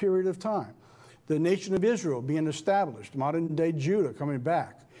that period of time. The nation of Israel being established, modern day Judah coming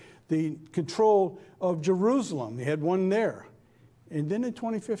back. The control of Jerusalem, they had one there. And then in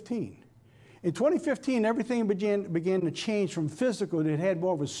 2015, in 2015, everything began to change from physical. It had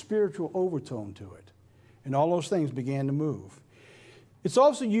more of a spiritual overtone to it. And all those things began to move. It's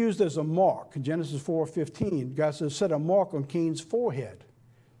also used as a mark. In Genesis 4:15, God says, set a mark on Cain's forehead.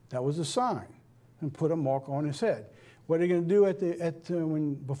 That was a sign. And put a mark on his head. What are they going to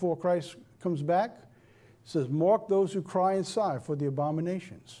do before Christ comes back? It says, mark those who cry and sigh for the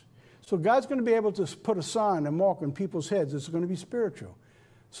abominations. So God's going to be able to put a sign, a mark on people's heads. It's going to be spiritual,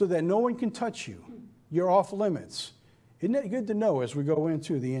 so that no one can touch you. You're off limits. Isn't that good to know as we go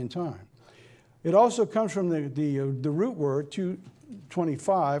into the end time? It also comes from the root word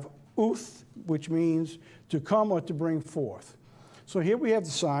 225, uth, which means to come or to bring forth. So here we have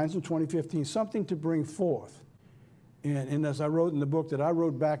the signs in 2015, something to bring forth. And as I wrote in the book that I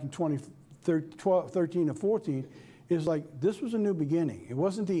wrote back in 2013 and 14, is like this was a new beginning. It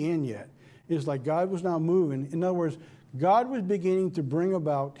wasn't the end yet. It's like God was now moving. In other words, God was beginning to bring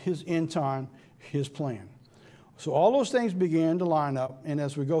about his end time, his plan. So all those things began to line up. And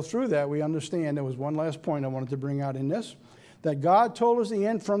as we go through that, we understand there was one last point I wanted to bring out in this, that God told us the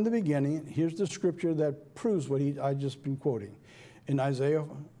end from the beginning. Here's the scripture that proves what I just been quoting in Isaiah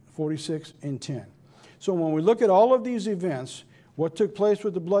 46:10. So when we look at all of these events, what took place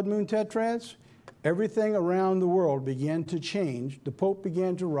with the blood moon tetrads, everything around the world began to change. The Pope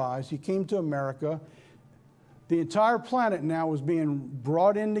began to rise. He came to America. The entire planet now was being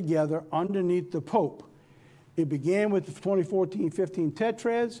brought in together underneath the Pope. It began with the 2014-15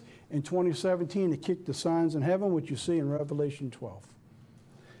 tetrads. In 2017, it kicked the signs in heaven, which you see in Revelation 12.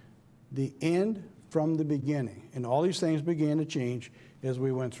 The end from the beginning. And all these things began to change as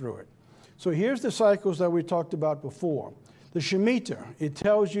we went through it. So here's the cycles that we talked about before. The Shemitah, it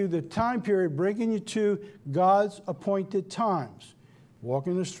tells you the time period bringing you to God's appointed times.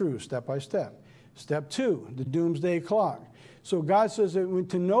 Walking us through step by step. Step 2, the doomsday clock. So God says that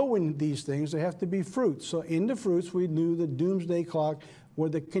to know when these things, they have to be fruits. So in the fruits, we knew the doomsday clock were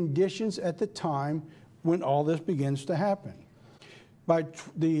the conditions at the time when all this begins to happen. By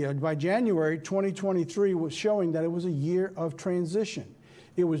January 2023 was showing that it was a year of transition.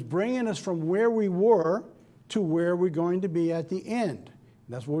 It was bringing us from where we were to where we're going to be at the end.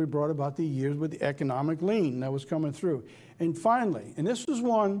 That's what we brought about the years with the economic lean that was coming through. And finally, and this is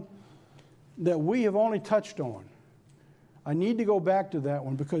one that we have only touched on. I need to go back to that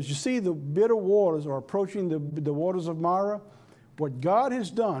one because you see the bitter waters are approaching the waters of Mara. What God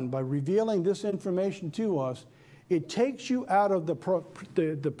has done by revealing this information to us, it takes you out of the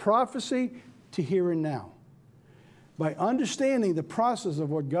prophecy to here and now. By understanding the process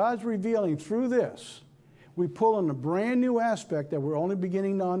of what God's revealing through this, we pull in a brand new aspect that we're only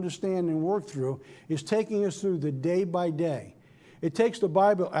beginning to understand and work through. Is taking us through the day by day. It takes the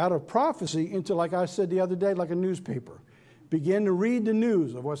Bible out of prophecy into, like I said the other day, like a newspaper. Begin to read the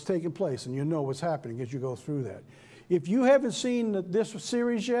news of what's taking place, and you know what's happening as you go through that. If you haven't seen this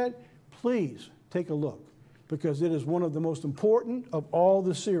series yet, please take a look, because it is one of the most important of all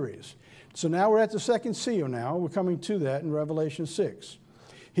the series. So now we're at the second seal now. We're coming to that in Revelation 6.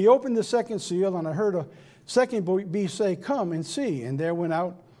 He opened the second seal, and I heard a second beast say, "Come and see." And there went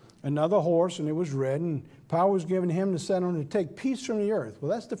out another horse, and it was red, and power was given him to set on to take peace from the earth. Well,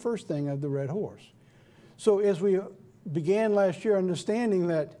 that's the first thing of the red horse. So as we began last year understanding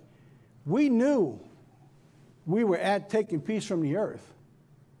that we knew we were at taking peace from the earth.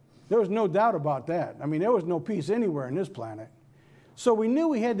 There was no doubt about that. I mean, there was no peace anywhere on this planet. So we knew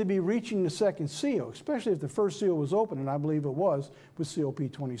we had to be reaching the second seal, especially if the first seal was open, and I believe it was with seal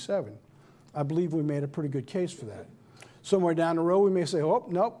P27. I believe we made a pretty good case for that. Somewhere down the road, we may say, "Oh,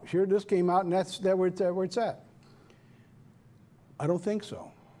 nope, here this came out, and that's where it's at." I don't think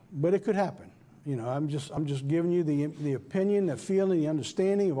so, but it could happen. You know, I'm just giving you the opinion, the feeling, the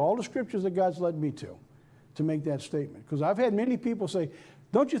understanding of all the scriptures that God's led me to make that statement. Because I've had many people say,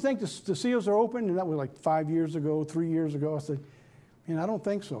 "Don't you think the seals are open?" And that was like 5 years ago, 3 years ago. I said, I don't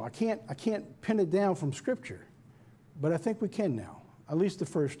think so. I can't pin it down from Scripture, but I think we can now, at least the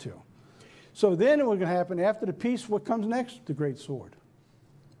first two. So then what's going to happen after the peace? What comes next? The great sword.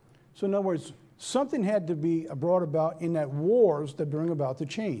 So in other words, something had to be brought about in that wars that bring about the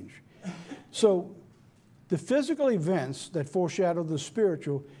change. So the physical events that foreshadowed the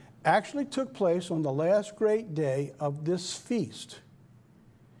spiritual actually took place on the last great day of this feast,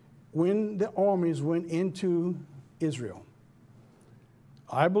 when the armies went into Israel.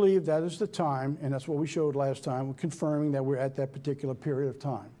 I believe that is the time, and that's what we showed last time, confirming that we're at that particular period of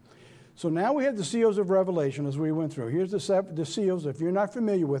time. So now we have the seals of Revelation as we went through. Here's the seals. If you're not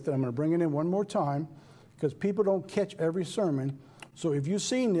familiar with it, I'm going to bring it in one more time, because people don't catch every sermon. So if you've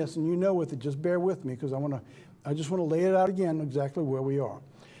seen this and you know with it, just bear with me, because I just want to lay it out again exactly where we are.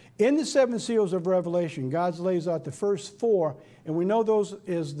 In the seven seals of Revelation, God lays out the first four, and we know those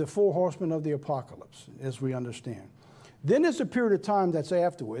is the four horsemen of the apocalypse, as we understand. Then there's a period of time that's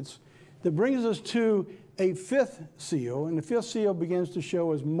afterwards that brings us to a fifth seal, and the fifth seal begins to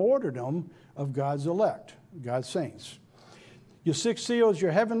show us martyrdom of God's elect, God's saints. Your sixth seal is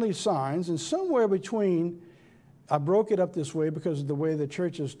your heavenly signs, and somewhere between, I broke it up this way because of the way the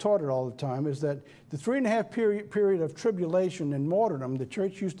church has taught it all the time, is that the 3.5 period of tribulation and martyrdom, the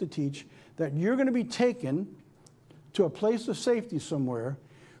church used to teach that you're going to be taken to a place of safety somewhere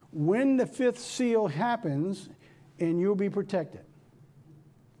when the fifth seal happens, and you'll be protected.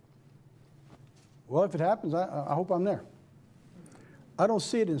 Well, if it happens, I hope I'm there. I don't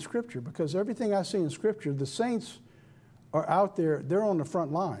see it in Scripture, because everything I see in Scripture, the saints are out there, they're on the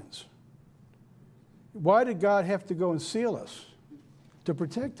front lines. Why did God have to go and seal us? To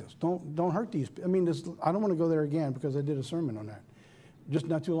protect us. Don't hurt these. I mean, I don't want to go there again, because I did a sermon on that just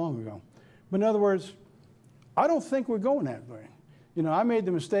not too long ago. But in other words, I don't think we're going that way. You know, I made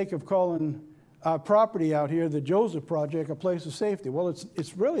the mistake of calling property out here, the Joseph Project, a place of safety. Well,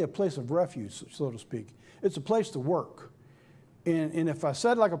 it's really a place of refuge, so to speak. It's a place to work. And if I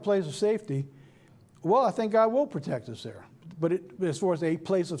said like a place of safety, well, I think God will protect us there. But as far as a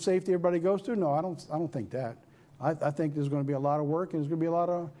place of safety everybody goes to, no, I don't think that. I think there's going to be a lot of work, and there's going to be a lot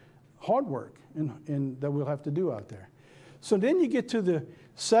of hard work that we'll have to do out there. So then you get to the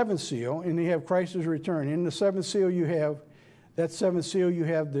seventh seal, and you have Christ's return. In the seventh seal, you have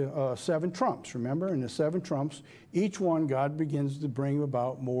the seven trumps, remember? And the seven trumps, each one, God begins to bring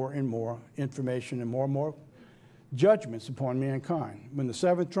about more and more information and more judgments upon mankind. When the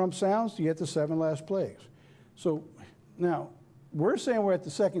seventh trump sounds, you get the seven last plagues. So now, we're saying we're at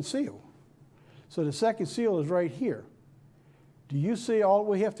the second seal. So the second seal is right here. Do you see all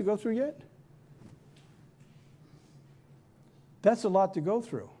we have to go through yet? That's a lot to go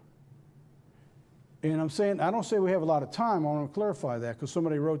through. And I'm saying, I don't say we have a lot of time. I want to clarify that, because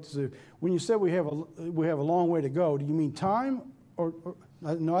somebody wrote to say, when you said we have a long way to go, do you mean time?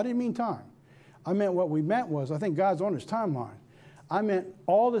 No, I didn't mean time. I meant what we meant was, I think God's on his timeline. I meant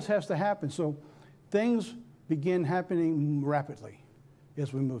all this has to happen, so things begin happening rapidly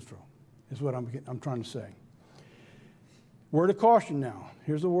as we move through, is what I'm trying to say. Word of caution now.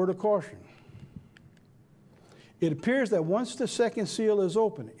 Here's the word of caution. It appears that once the second seal is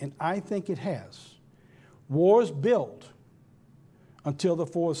open, and I think it has, wars build until the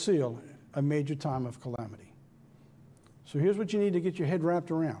fourth seal, a major time of calamity. So here's what you need to get your head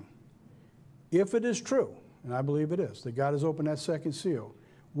wrapped around. If it is true, and I believe it is, that God has opened that second seal,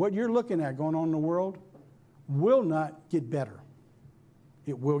 what you're looking at going on in the world will not get better.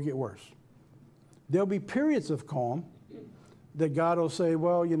 It will get worse. There'll be periods of calm. that God will say,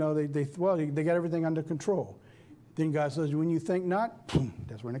 well, you know, they got everything under control. Then God says, when you think not, boom,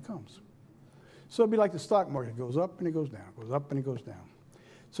 that's when it comes. So it'd be like the stock market. It goes up and it goes down, goes up and it goes down.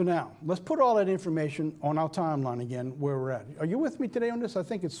 So now, let's put all that information on our timeline again, where we're at. Are you with me today on this? I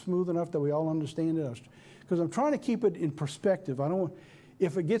think it's smooth enough that we all understand it. Because I'm trying to keep it in perspective. I don't want,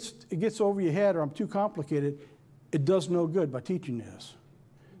 if it gets over your head or I'm too complicated, it does no good by teaching this.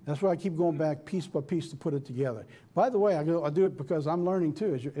 That's why I keep going back piece by piece to put it together. By the way, I do it because I'm learning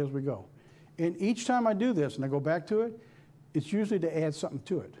too as we go. And each time I do this and I go back to it, it's usually to add something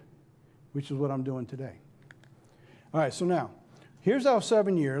to it, which is what I'm doing today. All right, so now, here's our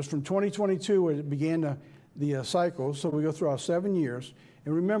 7 years from 2022 where it began the cycles. So we go through our 7 years.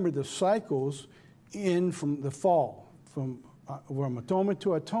 And remember, the cycles end from the fall, from atonement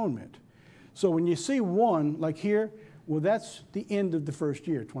to atonement. So when you see one, like here, well, that's the end of the first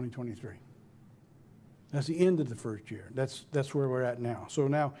year, 2023. That's the end of the first year. That's where we're at now. So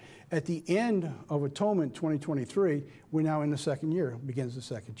now, at the end of atonement 2023, we're now in the second year. Begins the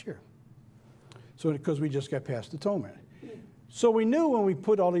second year. So because we just got past atonement. So we knew when we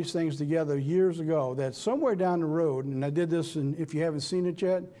put all these things together years ago that somewhere down the road, and I did this, and if you haven't seen it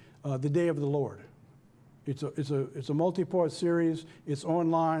yet, the Day of the Lord. It's a multi-part series. It's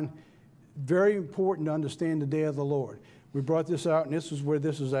online. Very important to understand the Day of the Lord. We brought this out, and this is where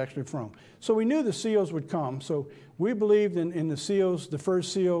this is actually from. So we knew the seals would come. So we believed in the seals. The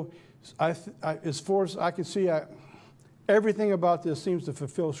first seal, as far as I can see, everything about this seems to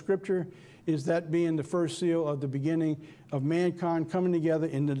fulfill Scripture. Is that being the first seal of the beginning of mankind coming together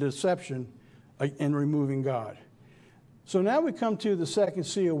in the deception and removing God. So now we come to the second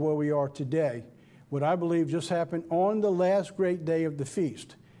seal where we are today, what I believe just happened on the last great day of the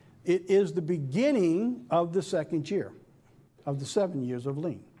feast. It is the beginning of the second year of the 7 years of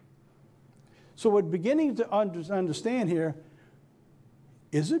lean. So we're beginning to understand here,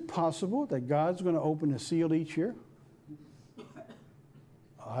 is it possible that God's going to open a seal each year?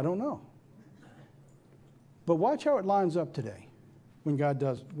 I don't know. But watch how it lines up today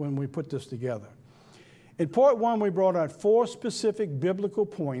when we put this together. In part one, we brought out 4 specific biblical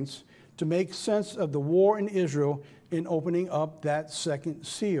points to make sense of the war in Israel in opening up that second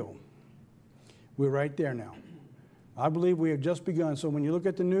seal. We're right there now. I believe we have just begun. So when you look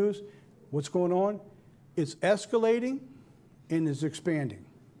at the news, what's going on? It's escalating and it's expanding.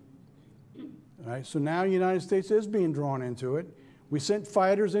 All right, so now the United States is being drawn into it. We sent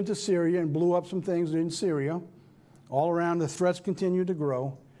fighters into Syria and blew up some things in Syria. All around, the threats continue to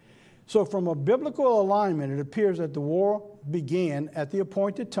grow. So from a biblical alignment, it appears that the war began at the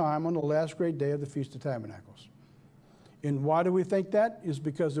appointed time on the last great day of the Feast of Tabernacles. And why do we think that? Is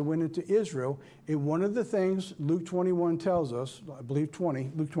because it went into Israel. And one of the things Luke 21 tells us, I believe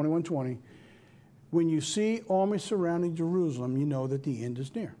Luke 21:20, when you see armies surrounding Jerusalem, you know that the end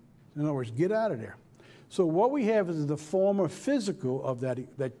is near. In other words, get out of there. So what we have is the former physical of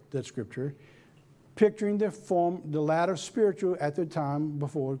that scripture, picturing the latter spiritual at the time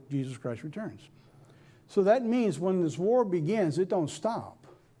before Jesus Christ returns. So that means when this war begins, it don't stop.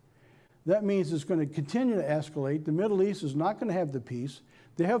 That means it's going to continue to escalate. The Middle East is not going to have the peace.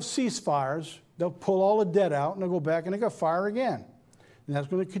 They have ceasefires. They'll pull all the dead out, and they'll go back and they're going to fire again. And that's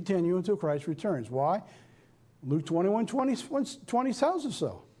going to continue until Christ returns. Why? Luke 21:20 tells us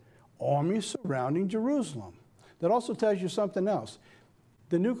so. Armies surrounding Jerusalem. That also tells you something else.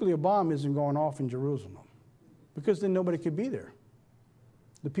 The nuclear bomb isn't going off in Jerusalem because then nobody could be there.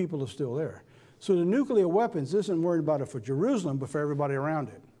 The people are still there. So the nuclear weapons isn't worried about it for Jerusalem, but for everybody around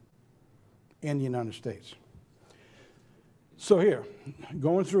it and the United States. So here,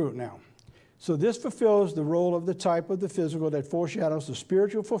 going through it now. So this fulfills the role of the type of the physical that foreshadows the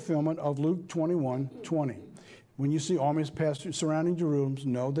spiritual fulfillment of Luke 21:20. When you see armies surrounding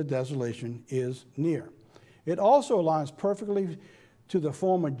Jerusalem, know that desolation is near. It also aligns perfectly to the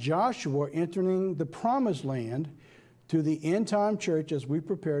form of Joshua entering the promised land to the end-time church as we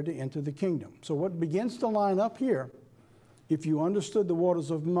prepare to enter the kingdom. So what begins to line up here, if you understood the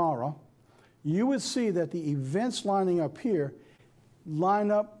waters of Marah, you would see that the events lining up here line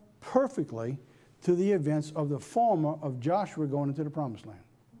up perfectly to the events of the former of Joshua going into the promised land.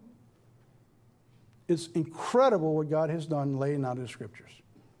 It's incredible what God has done laying out His scriptures.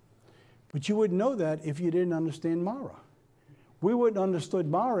 But you wouldn't know that if you didn't understand Marah. We wouldn't have understood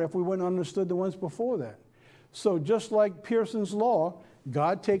Marah if we wouldn't have understood the ones before that. So just like Pearson's law,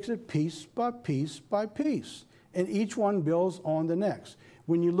 God takes it piece by piece by piece, and each one builds on the next.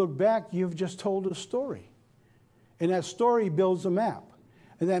 When you look back, you've just told a story. And that story builds a map.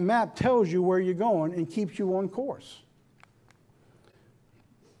 And that map tells you where you're going and keeps you on course.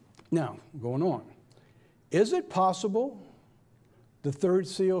 Now, going on. Is it possible The third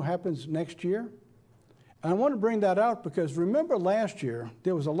seal happens next year. And I want to bring that out because remember last year,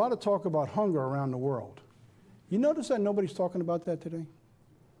 there was a lot of talk about hunger around the world. You notice that nobody's talking about that today?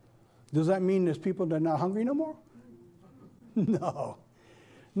 Does that mean there's people that are not hungry no more? No.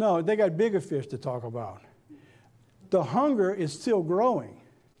 No, they got bigger fish to talk about. The hunger is still growing.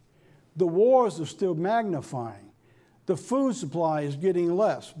 The wars are still magnifying. The food supply is getting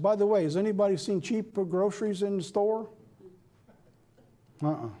less. By the way, has anybody seen cheaper groceries in the store?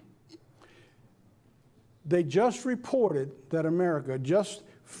 They just reported that America, just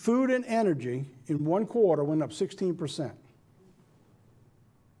food and energy in one quarter went up 16%.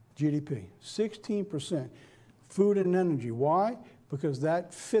 GDP, 16%. Food and energy. Why? Because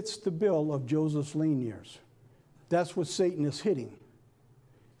that fits the bill of Joseph's lean years. That's what Satan is hitting.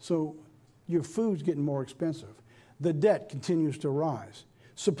 So your food's getting more expensive. The debt continues to rise.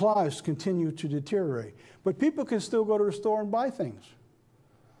 Supplies continue to deteriorate. But people can still go to the store and buy things.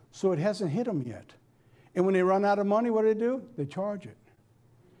 So it hasn't hit them yet. And when they run out of money, what do? They charge it.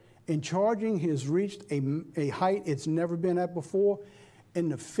 And charging has reached a height it's never been at before.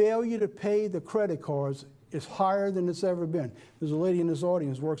 And the failure to pay the credit cards is higher than it's ever been. There's a lady in this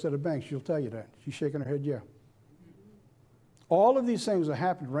audience who works at a bank. She'll tell you that. She's shaking her head, yeah. All of these things are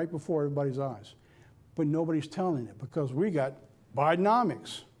happening right before everybody's eyes. But nobody's telling it because we got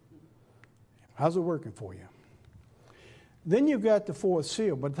Bidenomics. How's it working for you? Then you've got the fourth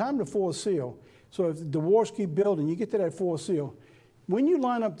seal. By the time the fourth seal, so if the wars keep building, you get to that fourth seal. When you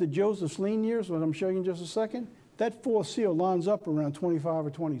line up the Joseph's lean years, what I'm showing you in just a second, that fourth seal lines up around 25 or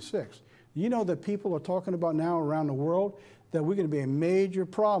 26. You know that people are talking about now around the world that we're going to be a major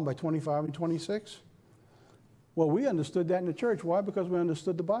problem by 25 and 26? Well, we understood that in the church. Why? Because we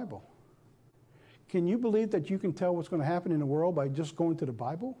understood the Bible. Can you believe that you can tell what's going to happen in the world by just going to the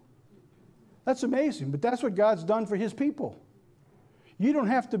Bible? That's amazing, but that's what God's done for his people. You don't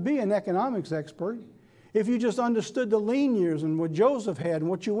have to be an economics expert. If you just understood the lean years and what Joseph had and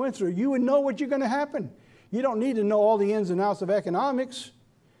what you went through, you would know what's going to happen. You don't need to know all the ins and outs of economics.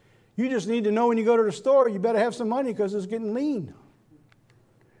 You just need to know when you go to the store, you better have some money because it's getting lean.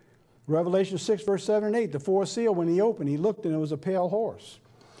 Revelation 6, verse 7 and 8, the fourth seal, when he opened, he looked and it was a pale horse.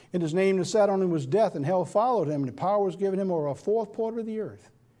 And his name that sat on him was Death, and hell followed him, and the power was given him over a fourth part of the earth.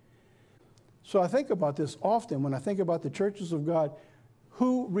 So I think about this often when I think about the churches of God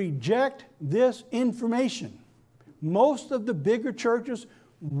who reject this information. Most of the bigger churches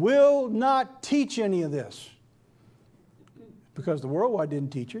will not teach any of this because the worldwide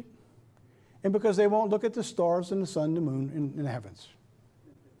didn't teach it and because they won't look at the stars and the sun, the moon, and the heavens.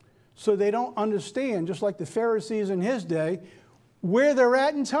 So they don't understand, just like the Pharisees in his day, where they're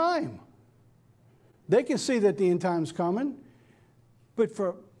at in time. They can see that the end time's coming, but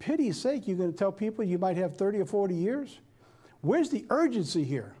for pity's sake, you're going to tell people you might have 30 or 40 years? Where's the urgency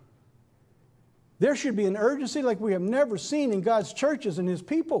here? There should be an urgency like we have never seen in God's churches and his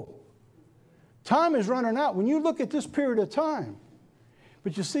people. Time is running out. When you look at this period of time,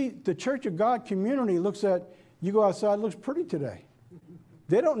 but you see, the Church of God community looks at, you go outside, it looks pretty today.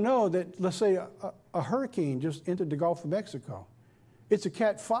 They don't know that, let's say, a hurricane just entered the Gulf of Mexico. It's a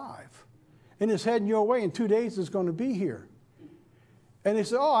Cat 5, and it's heading your way. In 2 days, it's going to be here. And they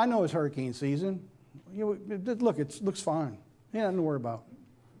say, oh, I know it's hurricane season. You know, look, it looks fine. Yeah, nothing to worry about.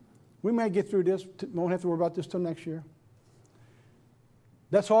 We may get through this. Won't have to worry about this till next year.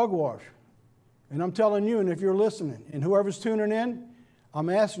 That's hogwash. And I'm telling you, and if you're listening, and whoever's tuning in, I'm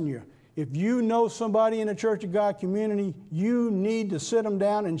asking you, if you know somebody in the Church of God community, you need to sit them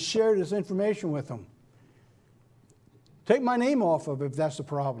down and share this information with them. Take my name off of it if that's the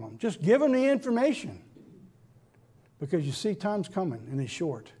problem. Just give them the information. Because you see, time's coming, and it's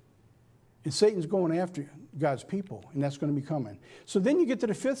short. And Satan's going after God's people, and that's going to be coming. So then you get to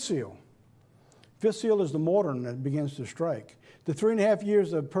the fifth seal. Fifth seal is the mortar that begins to strike. The 3.5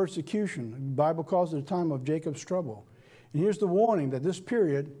 years of persecution, the Bible calls it the time of Jacob's trouble. And here's the warning that this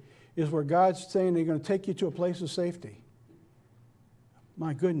period is where God's saying they're going to take you to a place of safety.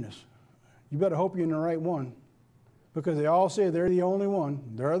 My goodness. You better hope you're in the right one. Because they all say they're the only one.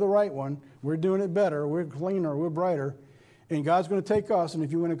 They're the right one. We're doing it better. We're cleaner. We're brighter. And God's going to take us. And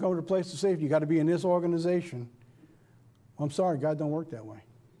if you want to go to a place of safety, you got to be in this organization. I'm sorry, God don't work that way.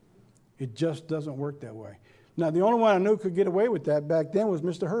 It just doesn't work that way. Now, the only one I knew could get away with that back then was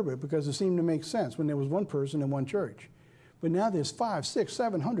Mr. Herbert because it seemed to make sense when there was one person in one church. But now there's 500, 600,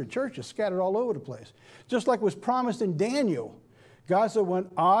 700 churches scattered all over the place. Just like was promised in Daniel. God said, when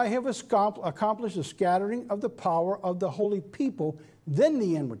I have accomplished the scattering of the power of the holy people, then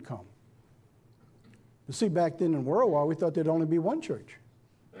the end would come. You see, back then in World War, we thought there'd only be one church.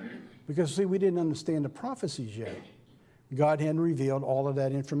 Because, see, we didn't understand the prophecies yet. God hadn't revealed all of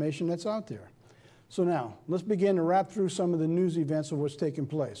that information that's out there. So now, let's begin to wrap through some of the news events of what's taking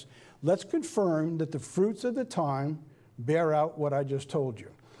place. Let's confirm that the fruits of the time bear out what I just told you.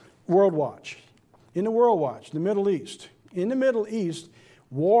 World Watch. In the World Watch, the Middle East. In the Middle East,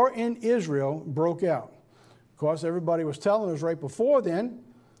 war in Israel broke out. Of course, everybody was telling us right before then,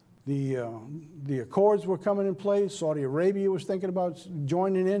 the accords were coming in place. Saudi Arabia was thinking about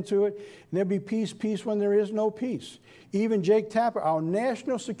joining into it. And there'd be peace when there is no peace. Even Jake Tapper, our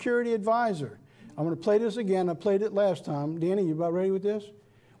national security advisor. I'm going to play this again. I played it last time. Danny, you about ready with this?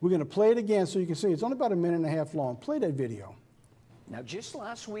 We're going to play it again so you can see. It's only about a minute and a half long. Play that video. Now, just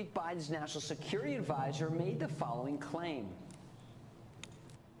last week, Biden's national security advisor made the following claim.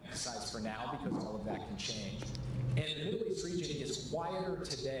 Size for now, because all of that can change. And the Middle East region is quieter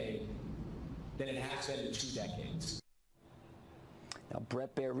today than it has been in 2 decades. Now,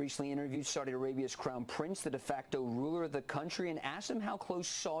 Bret Baier recently interviewed Saudi Arabia's crown prince, the de facto ruler of the country, and asked him how close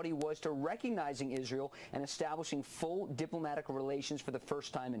Saudi was to recognizing Israel and establishing full diplomatic relations for the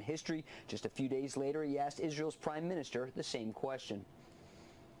first time in history. Just a few days later, he asked Israel's prime minister the same question.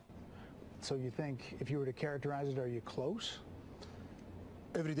 So you think, if you were to characterize it, are you close?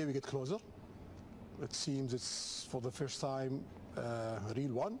 Every day we get closer. It seems it's for the first time a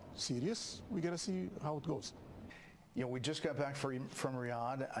real one, serious. We gotta see how it goes. You know, we just got back from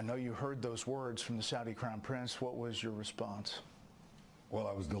Riyadh. I know you heard those words from the Saudi Crown Prince. What was your response? Well,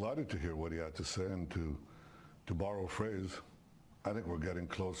 I was delighted to hear what he had to say, and to borrow a phrase, I think we're getting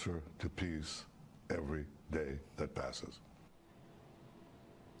closer to peace every day that passes.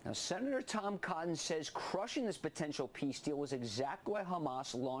 Now, Senator Tom Cotton says crushing this potential peace deal was exactly why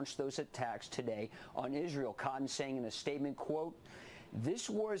Hamas launched those attacks today on Israel. Cotton saying in a statement, quote, "This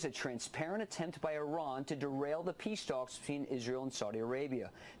war is a transparent attempt by Iran to derail the peace talks between Israel and Saudi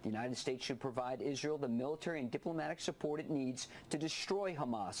Arabia. The United States should provide Israel the military and diplomatic support it needs to destroy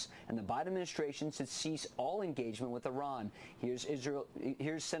Hamas, and the Biden administration should cease all engagement with Iran." Here's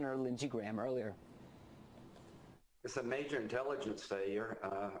Senator Lindsey Graham earlier. It's a major intelligence failure,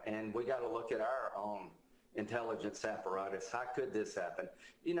 and we got to look at our own intelligence apparatus. How could this happen?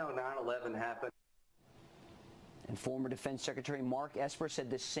 You know, 9/11 happened. And former Defense Secretary Mark Esper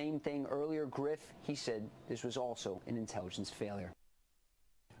said the same thing earlier. Griff, he said this was also an intelligence failure.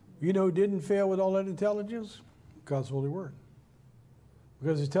 You know who didn't fail with all that intelligence? God's holy word.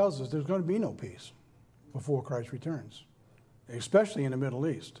 Because he tells us there's going to be no peace before Christ returns, especially in the Middle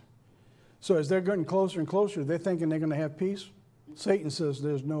East. So as they're getting closer and closer, they're thinking they're going to have peace. Satan says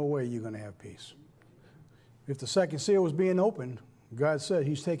there's no way you're going to have peace. If the second seal was being opened, God said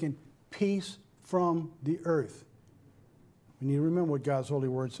he's taking peace from the earth. We need to remember what God's holy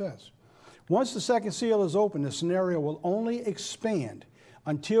word says. Once the second seal is open, the scenario will only expand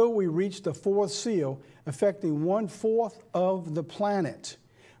until we reach the fourth seal, affecting 1/4 of the planet.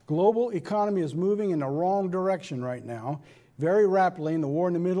 Global economy is moving in the wrong direction right now, very rapidly, and the war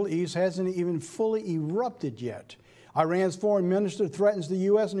in the Middle East hasn't even fully erupted yet. Iran's foreign minister threatens the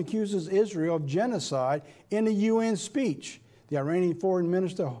U.S. and accuses Israel of genocide in a UN speech. The Iranian foreign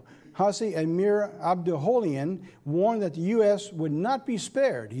minister, Hassan Amir Abdullahian, warned that the U.S. would not be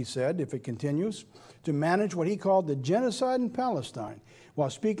spared, he said, if it continues, to manage what he called the genocide in Palestine,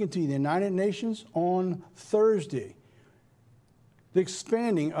 while speaking to the United Nations on Thursday. The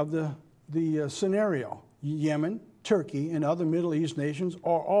expanding of the scenario, Yemen, Turkey, and other Middle East nations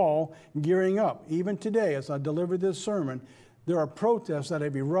are all gearing up. Even today, as I deliver this sermon, there are protests that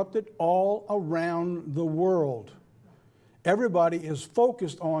have erupted all around the world. Everybody is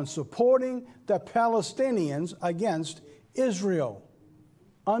focused on supporting the Palestinians against Israel.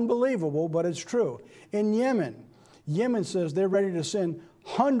 Unbelievable, but it's true. In Yemen says they're ready to send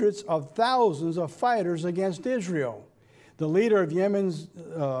hundreds of thousands of fighters against Israel. The leader of Yemen's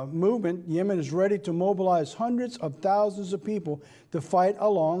movement, Yemen is ready to mobilize hundreds of thousands of people to fight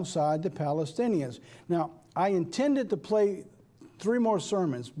alongside the Palestinians. Now, I intended to play 3 more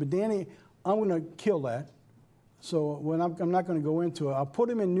sermons, but Danny, I'm going to kill that. So I'm not going to go into it. I'll put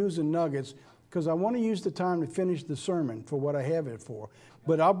them in news and nuggets because I want to use the time to finish the sermon for what I have it for.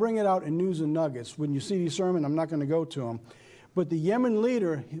 But I'll bring it out in news and nuggets. When you see the sermon, I'm not going to go to them. But the Yemen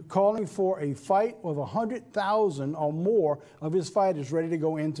leader calling for a fight of 100,000 or more of his fighters ready to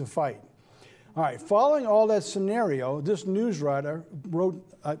go into fight. All right, following all that scenario, this news writer wrote,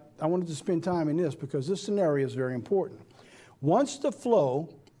 I wanted to spend time in this because this scenario is very important. Once the flow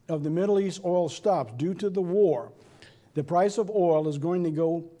of the Middle East oil stops due to the war, the price of oil is going to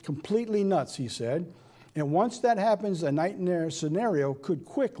go completely nuts, he said. And once that happens, a nightmare scenario could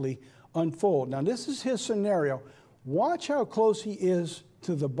quickly unfold. Now, this is his scenario. Watch how close he is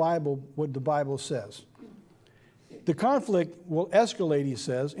to the Bible, what the Bible says. The conflict will escalate, he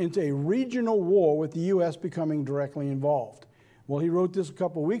says, into a regional war with the U.S. becoming directly involved. Well, he wrote this a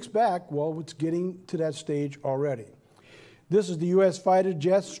couple weeks back. Well, it's getting to that stage already. This is the U.S. fighter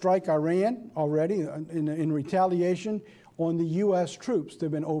jets strike Iran already in retaliation on the U.S. troops. There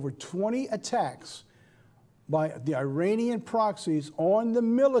have been over 20 attacks by the Iranian proxies on the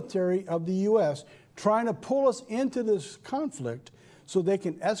military of the U.S., trying to pull us into this conflict so they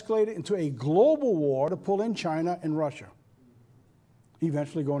can escalate it into a global war to pull in China and Russia,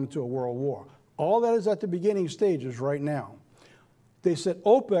 eventually going into a world war. All that is at the beginning stages right now. They said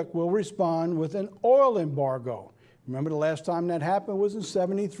OPEC will respond with an oil embargo. Remember the last time that happened was in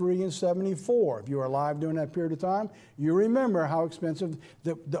 73 and 74. If you were alive during that period of time, you remember how expensive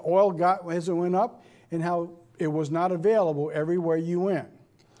the oil got as it went up and how it was not available everywhere you went.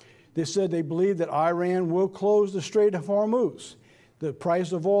 They said they believe that Iran will close the Strait of Hormuz. The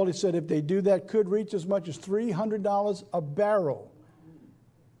price of oil, he said, if they do that, could reach as much as $300 a barrel.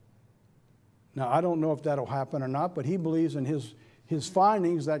 Now, I don't know if that'll happen or not, but he believes in his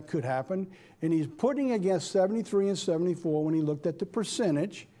findings that could happen. And he's putting against 73 and 74 when he looked at the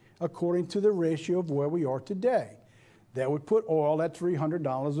percentage according to the ratio of where we are today. That would put oil at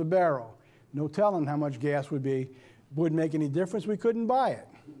 $300 a barrel. No telling how much gas would make any difference. We couldn't buy it.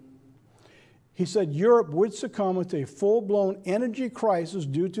 He said Europe would succumb to a full-blown energy crisis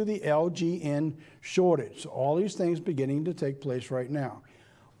due to the LNG shortage. So all these things beginning to take place right now.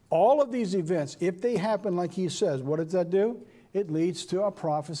 All of these events, if they happen like he says, what does that do? It leads to a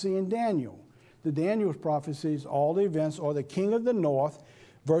prophecy in Daniel. The Daniel's prophecies, all the events are the king of the north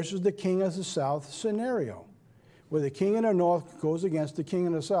versus the king of the south scenario, where the king of the north goes against the king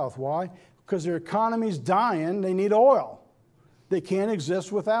of the south. Why? Because their economy's dying, they need oil. They can't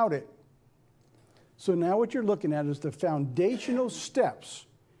exist without it. So now what you're looking at is the foundational steps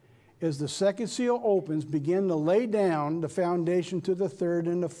as the second seal opens, begin to lay down the foundation to the third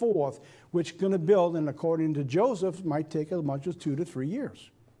and the fourth, which is going to build, and according to Joseph, might take as much as 2 to 3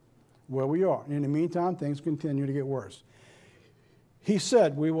 years, where we are. In the meantime, things continue to get worse. He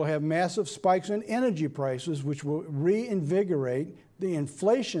said we will have massive spikes in energy prices, which will reinvigorate the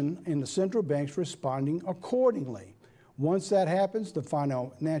inflation in the central banks responding accordingly. Once that happens, the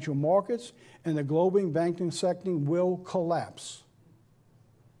financial markets and the global banking sector will collapse.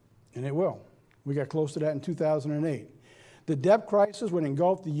 And it will. We got close to that in 2008. The debt crisis would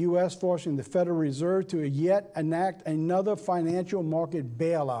engulf the U.S., forcing the Federal Reserve to yet enact another financial market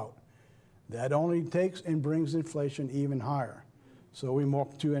bailout. That only takes and brings inflation even higher. So we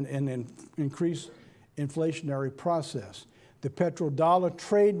move to an increased inflationary process. The petrodollar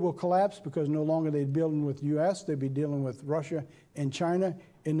trade will collapse because no longer they'd be dealing with the U.S., they'd be dealing with Russia and China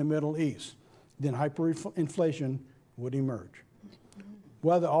in the Middle East. Then hyperinflation would emerge.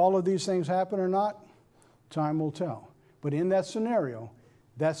 Whether all of these things happen or not, time will tell. But in that scenario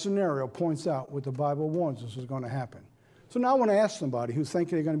points out what the Bible warns us is going to happen. So now I want to ask somebody who's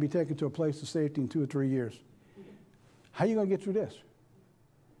thinking they're going to be taken to a place of safety in 2 or 3 years, how are you going to get through this?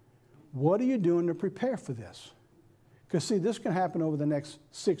 What are you doing to prepare for this? Because, see, this can happen over the next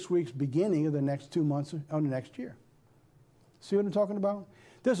 6 weeks, beginning of the next 2 months of the next year. See what I'm talking about?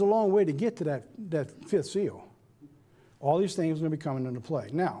 There's a long way to get to that fifth seal. All these things are going to be coming into play.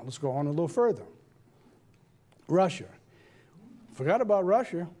 Now, let's go on a little further. Russia. Forgot about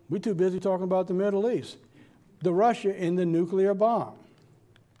Russia. We're too busy talking about the Middle East. The Russia in the nuclear bomb.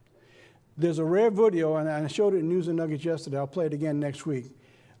 There's a rare video, and I showed it in News and Nuggets yesterday. I'll play it again next week,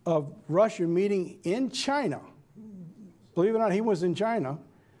 of Russia meeting in China. Believe it or not, he was in China,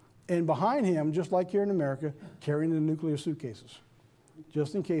 and behind him, just like here in America, carrying the nuclear suitcases,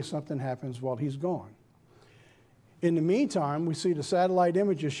 just in case something happens while he's gone. In the meantime, we see the satellite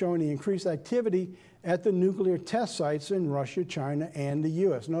images showing the increased activity at the nuclear test sites in Russia, China, and the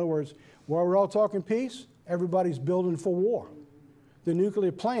U.S. In other words, while we're all talking peace, everybody's building for war. The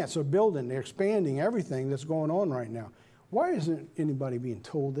nuclear plants are building, they're expanding everything that's going on right now. Why isn't anybody being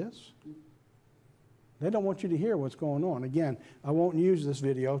told this? They don't want you to hear what's going on. Again, I won't use this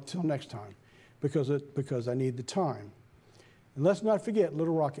video till next time because I need the time. And let's not forget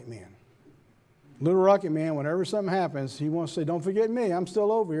Little Rocket Man. Little Rocket Man, whenever something happens, he wants to say, don't forget me, I'm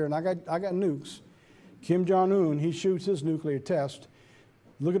still over here, and I got nukes. Kim Jong-un, he shoots his nuclear test.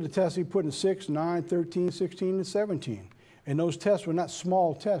 Look at the tests he put in 6, 9, 13, 16, and 17. And those tests were not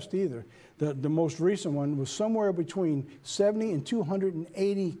small tests either. The most recent one was somewhere between 70 and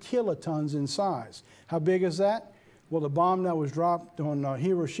 280 kilotons in size. How big is that? Well, the bomb that was dropped on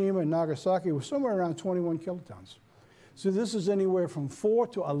Hiroshima and Nagasaki was somewhere around 21 kilotons. So this is anywhere from 4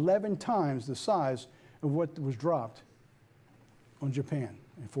 to 11 times the size of what was dropped on Japan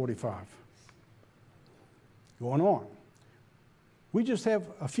in 45. going on. We just have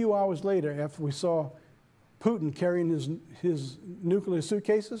a few hours later, after we saw Putin carrying his nuclear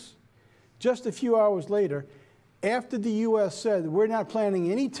suitcases, just a few hours later, after the U.S. said we're not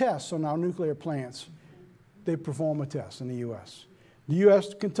planning any tests on our nuclear plants, they perform a test in the U.S. The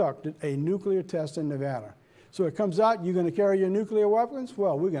U.S. conducted a nuclear test in Nevada. So it comes out, you're going to carry your nuclear weapons?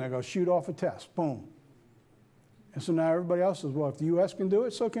 Well, we're going to go shoot off a test. Boom. And so now everybody else says, well, if the U.S. can do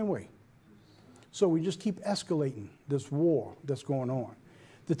it, so can we. So we just keep escalating this war that's going on.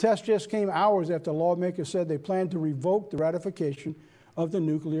 The test just came hours after lawmakers said they plan to revoke the ratification of the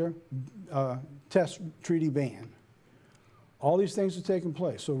nuclear test treaty ban. All these things are taking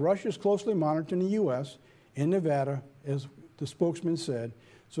place. So Russia is closely monitoring the U.S. in Nevada, as the spokesman said.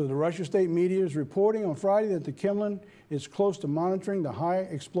 So the Russian state media is reporting on Friday that the Kremlin is close to monitoring the high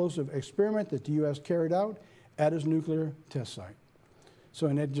explosive experiment that the U.S. carried out at its nuclear test site. So,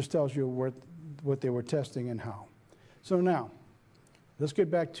 and that just tells you what they were testing and how. So now, let's get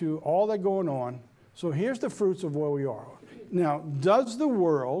back to all that going on. So here's the fruits of where we are. Now, does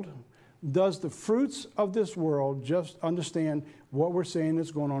the fruits of this world just understand what we're saying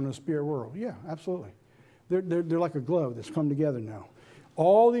is going on in the spirit world? Yeah, absolutely. They're like a glove that's come together now.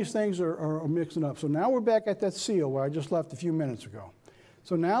 All these things are mixing up. So now we're back at that seal where I just left a few minutes ago.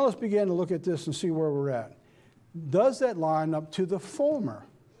 So now let's begin to look at this and see where we're at. Does that line up to the former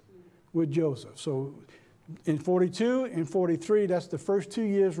with Joseph? So in 42 and 43, that's the first 2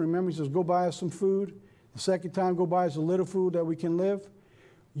 years. Remember, he says, go buy us some food. The second time, go buy us a little food that we can live.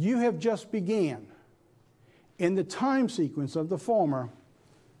 You have just began in the time sequence of the former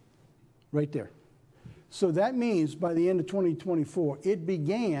right there. So that means by the end of 2024, it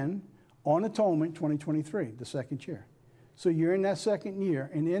began on Atonement 2023, the second year. So you're in that second year.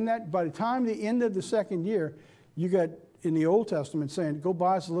 And in that, by the time the end of the second year, you got in the Old Testament saying, go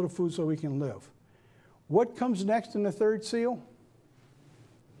buy us a little food so we can live. What comes next in the third seal?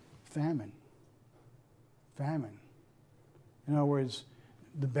 Famine. Famine. In other words,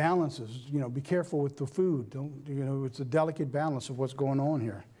 the balance is, be careful with the food. Don't, it's a delicate balance of what's going on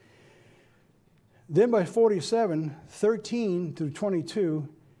here. Then by 47, 13 through 22,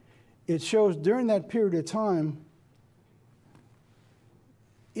 it shows during that period of time,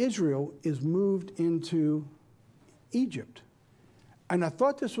 Israel is moved into Egypt. And I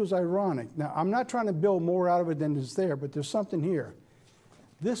thought this was ironic. Now, I'm not trying to build more out of it than is there, but there's something here.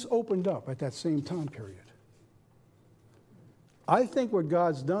 This opened up at that same time period. I think what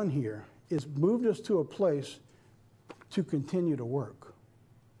God's done here is moved us to a place to continue to work.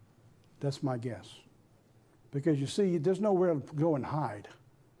 That's my guess. Because you see, there's nowhere to go and hide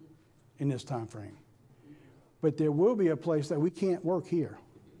in this time frame. But there will be a place that we can't work here.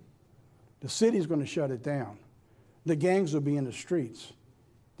 The city's going to shut it down. The gangs will be in the streets.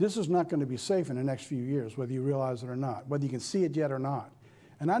 This is not going to be safe in the next few years, whether you realize it or not, whether you can see it yet or not.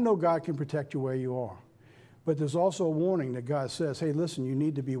 And I know God can protect you where you are. But there's also a warning that God says, hey, listen, you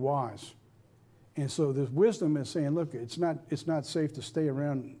need to be wise. And so there's wisdom in saying, look, it's not safe to stay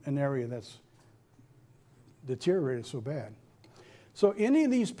around an area that's deteriorated so bad. So any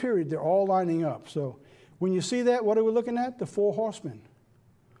of these periods, they're all lining up. So when you see that, what are we looking at? The four horsemen.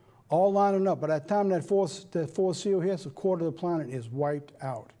 All lining up. By that time that fourth seal hits, a quarter of the planet is wiped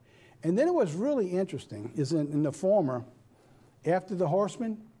out. And then what's really interesting is in the former, after the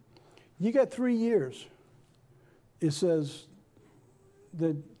horsemen, you got 3 years. It says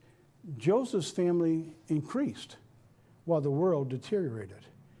that Joseph's family increased while the world deteriorated.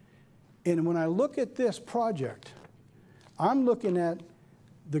 And when I look at this project, I'm looking at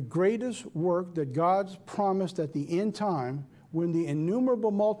the greatest work that God's promised at the end time when the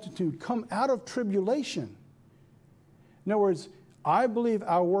innumerable multitude come out of tribulation. In other words, I believe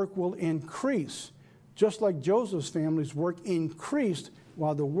our work will increase, just like Joseph's family's work increased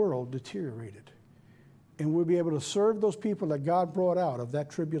while the world deteriorated. And we'll be able to serve those people that God brought out of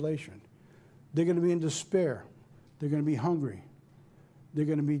that tribulation. They're going to be in despair. They're going to be hungry. They're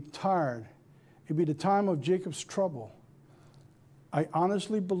going to be tired. It'll be the time of Jacob's trouble. I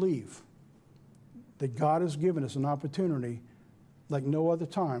honestly believe that God has given us an opportunity like no other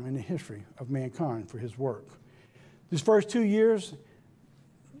time in the history of mankind for his work. These first 2 years,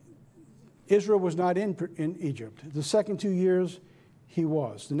 Israel was not in Egypt. The second 2 years, he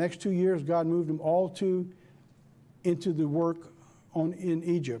was. The next 2 years, God moved them all into the work in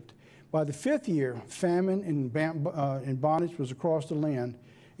Egypt. By the 5th year, famine and bondage was across the land,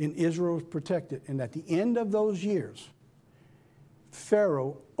 and Israel was protected. And at the end of those years,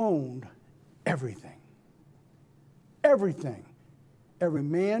 Pharaoh owned everything. Everything. Every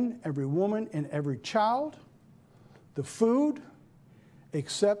man, every woman, and every child, the food,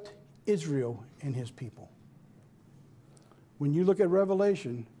 except Israel and his people. when you look at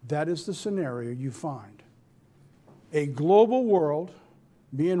Revelation, that is the scenario you find. A global world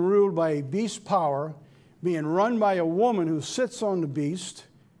being ruled by a beast power, being run by a woman who sits on the beast,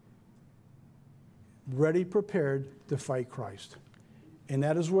 ready, prepared to fight Christ. And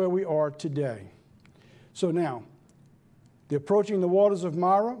that is where we are today. So now, the approaching the waters of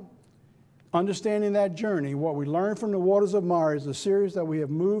Mara, understanding that journey, what we learned from the waters of Mara is a series that we have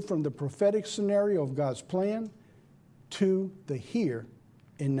moved from the prophetic scenario of God's plan to the here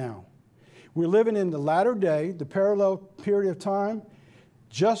and now. We're living in the latter day, the parallel period of time,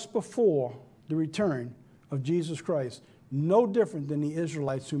 just before the return of Jesus Christ. No different than the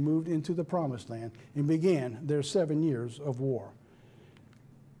Israelites who moved into the promised land and began their 7 years of war.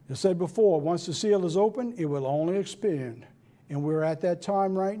 As said before, once the seal is open, it will only expand. And we're at that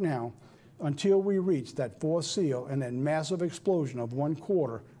time right now until we reach that fourth seal and that massive explosion of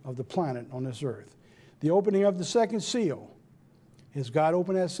 1/4 of the planet on this earth. The opening of the second seal. Has God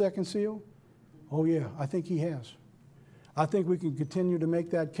opened that second seal? Oh yeah, I think he has. I think we can continue to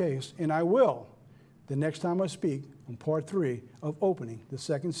make that case, and I will the next time I speak on part 3 of opening the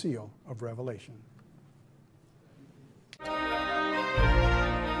second seal of Revelation.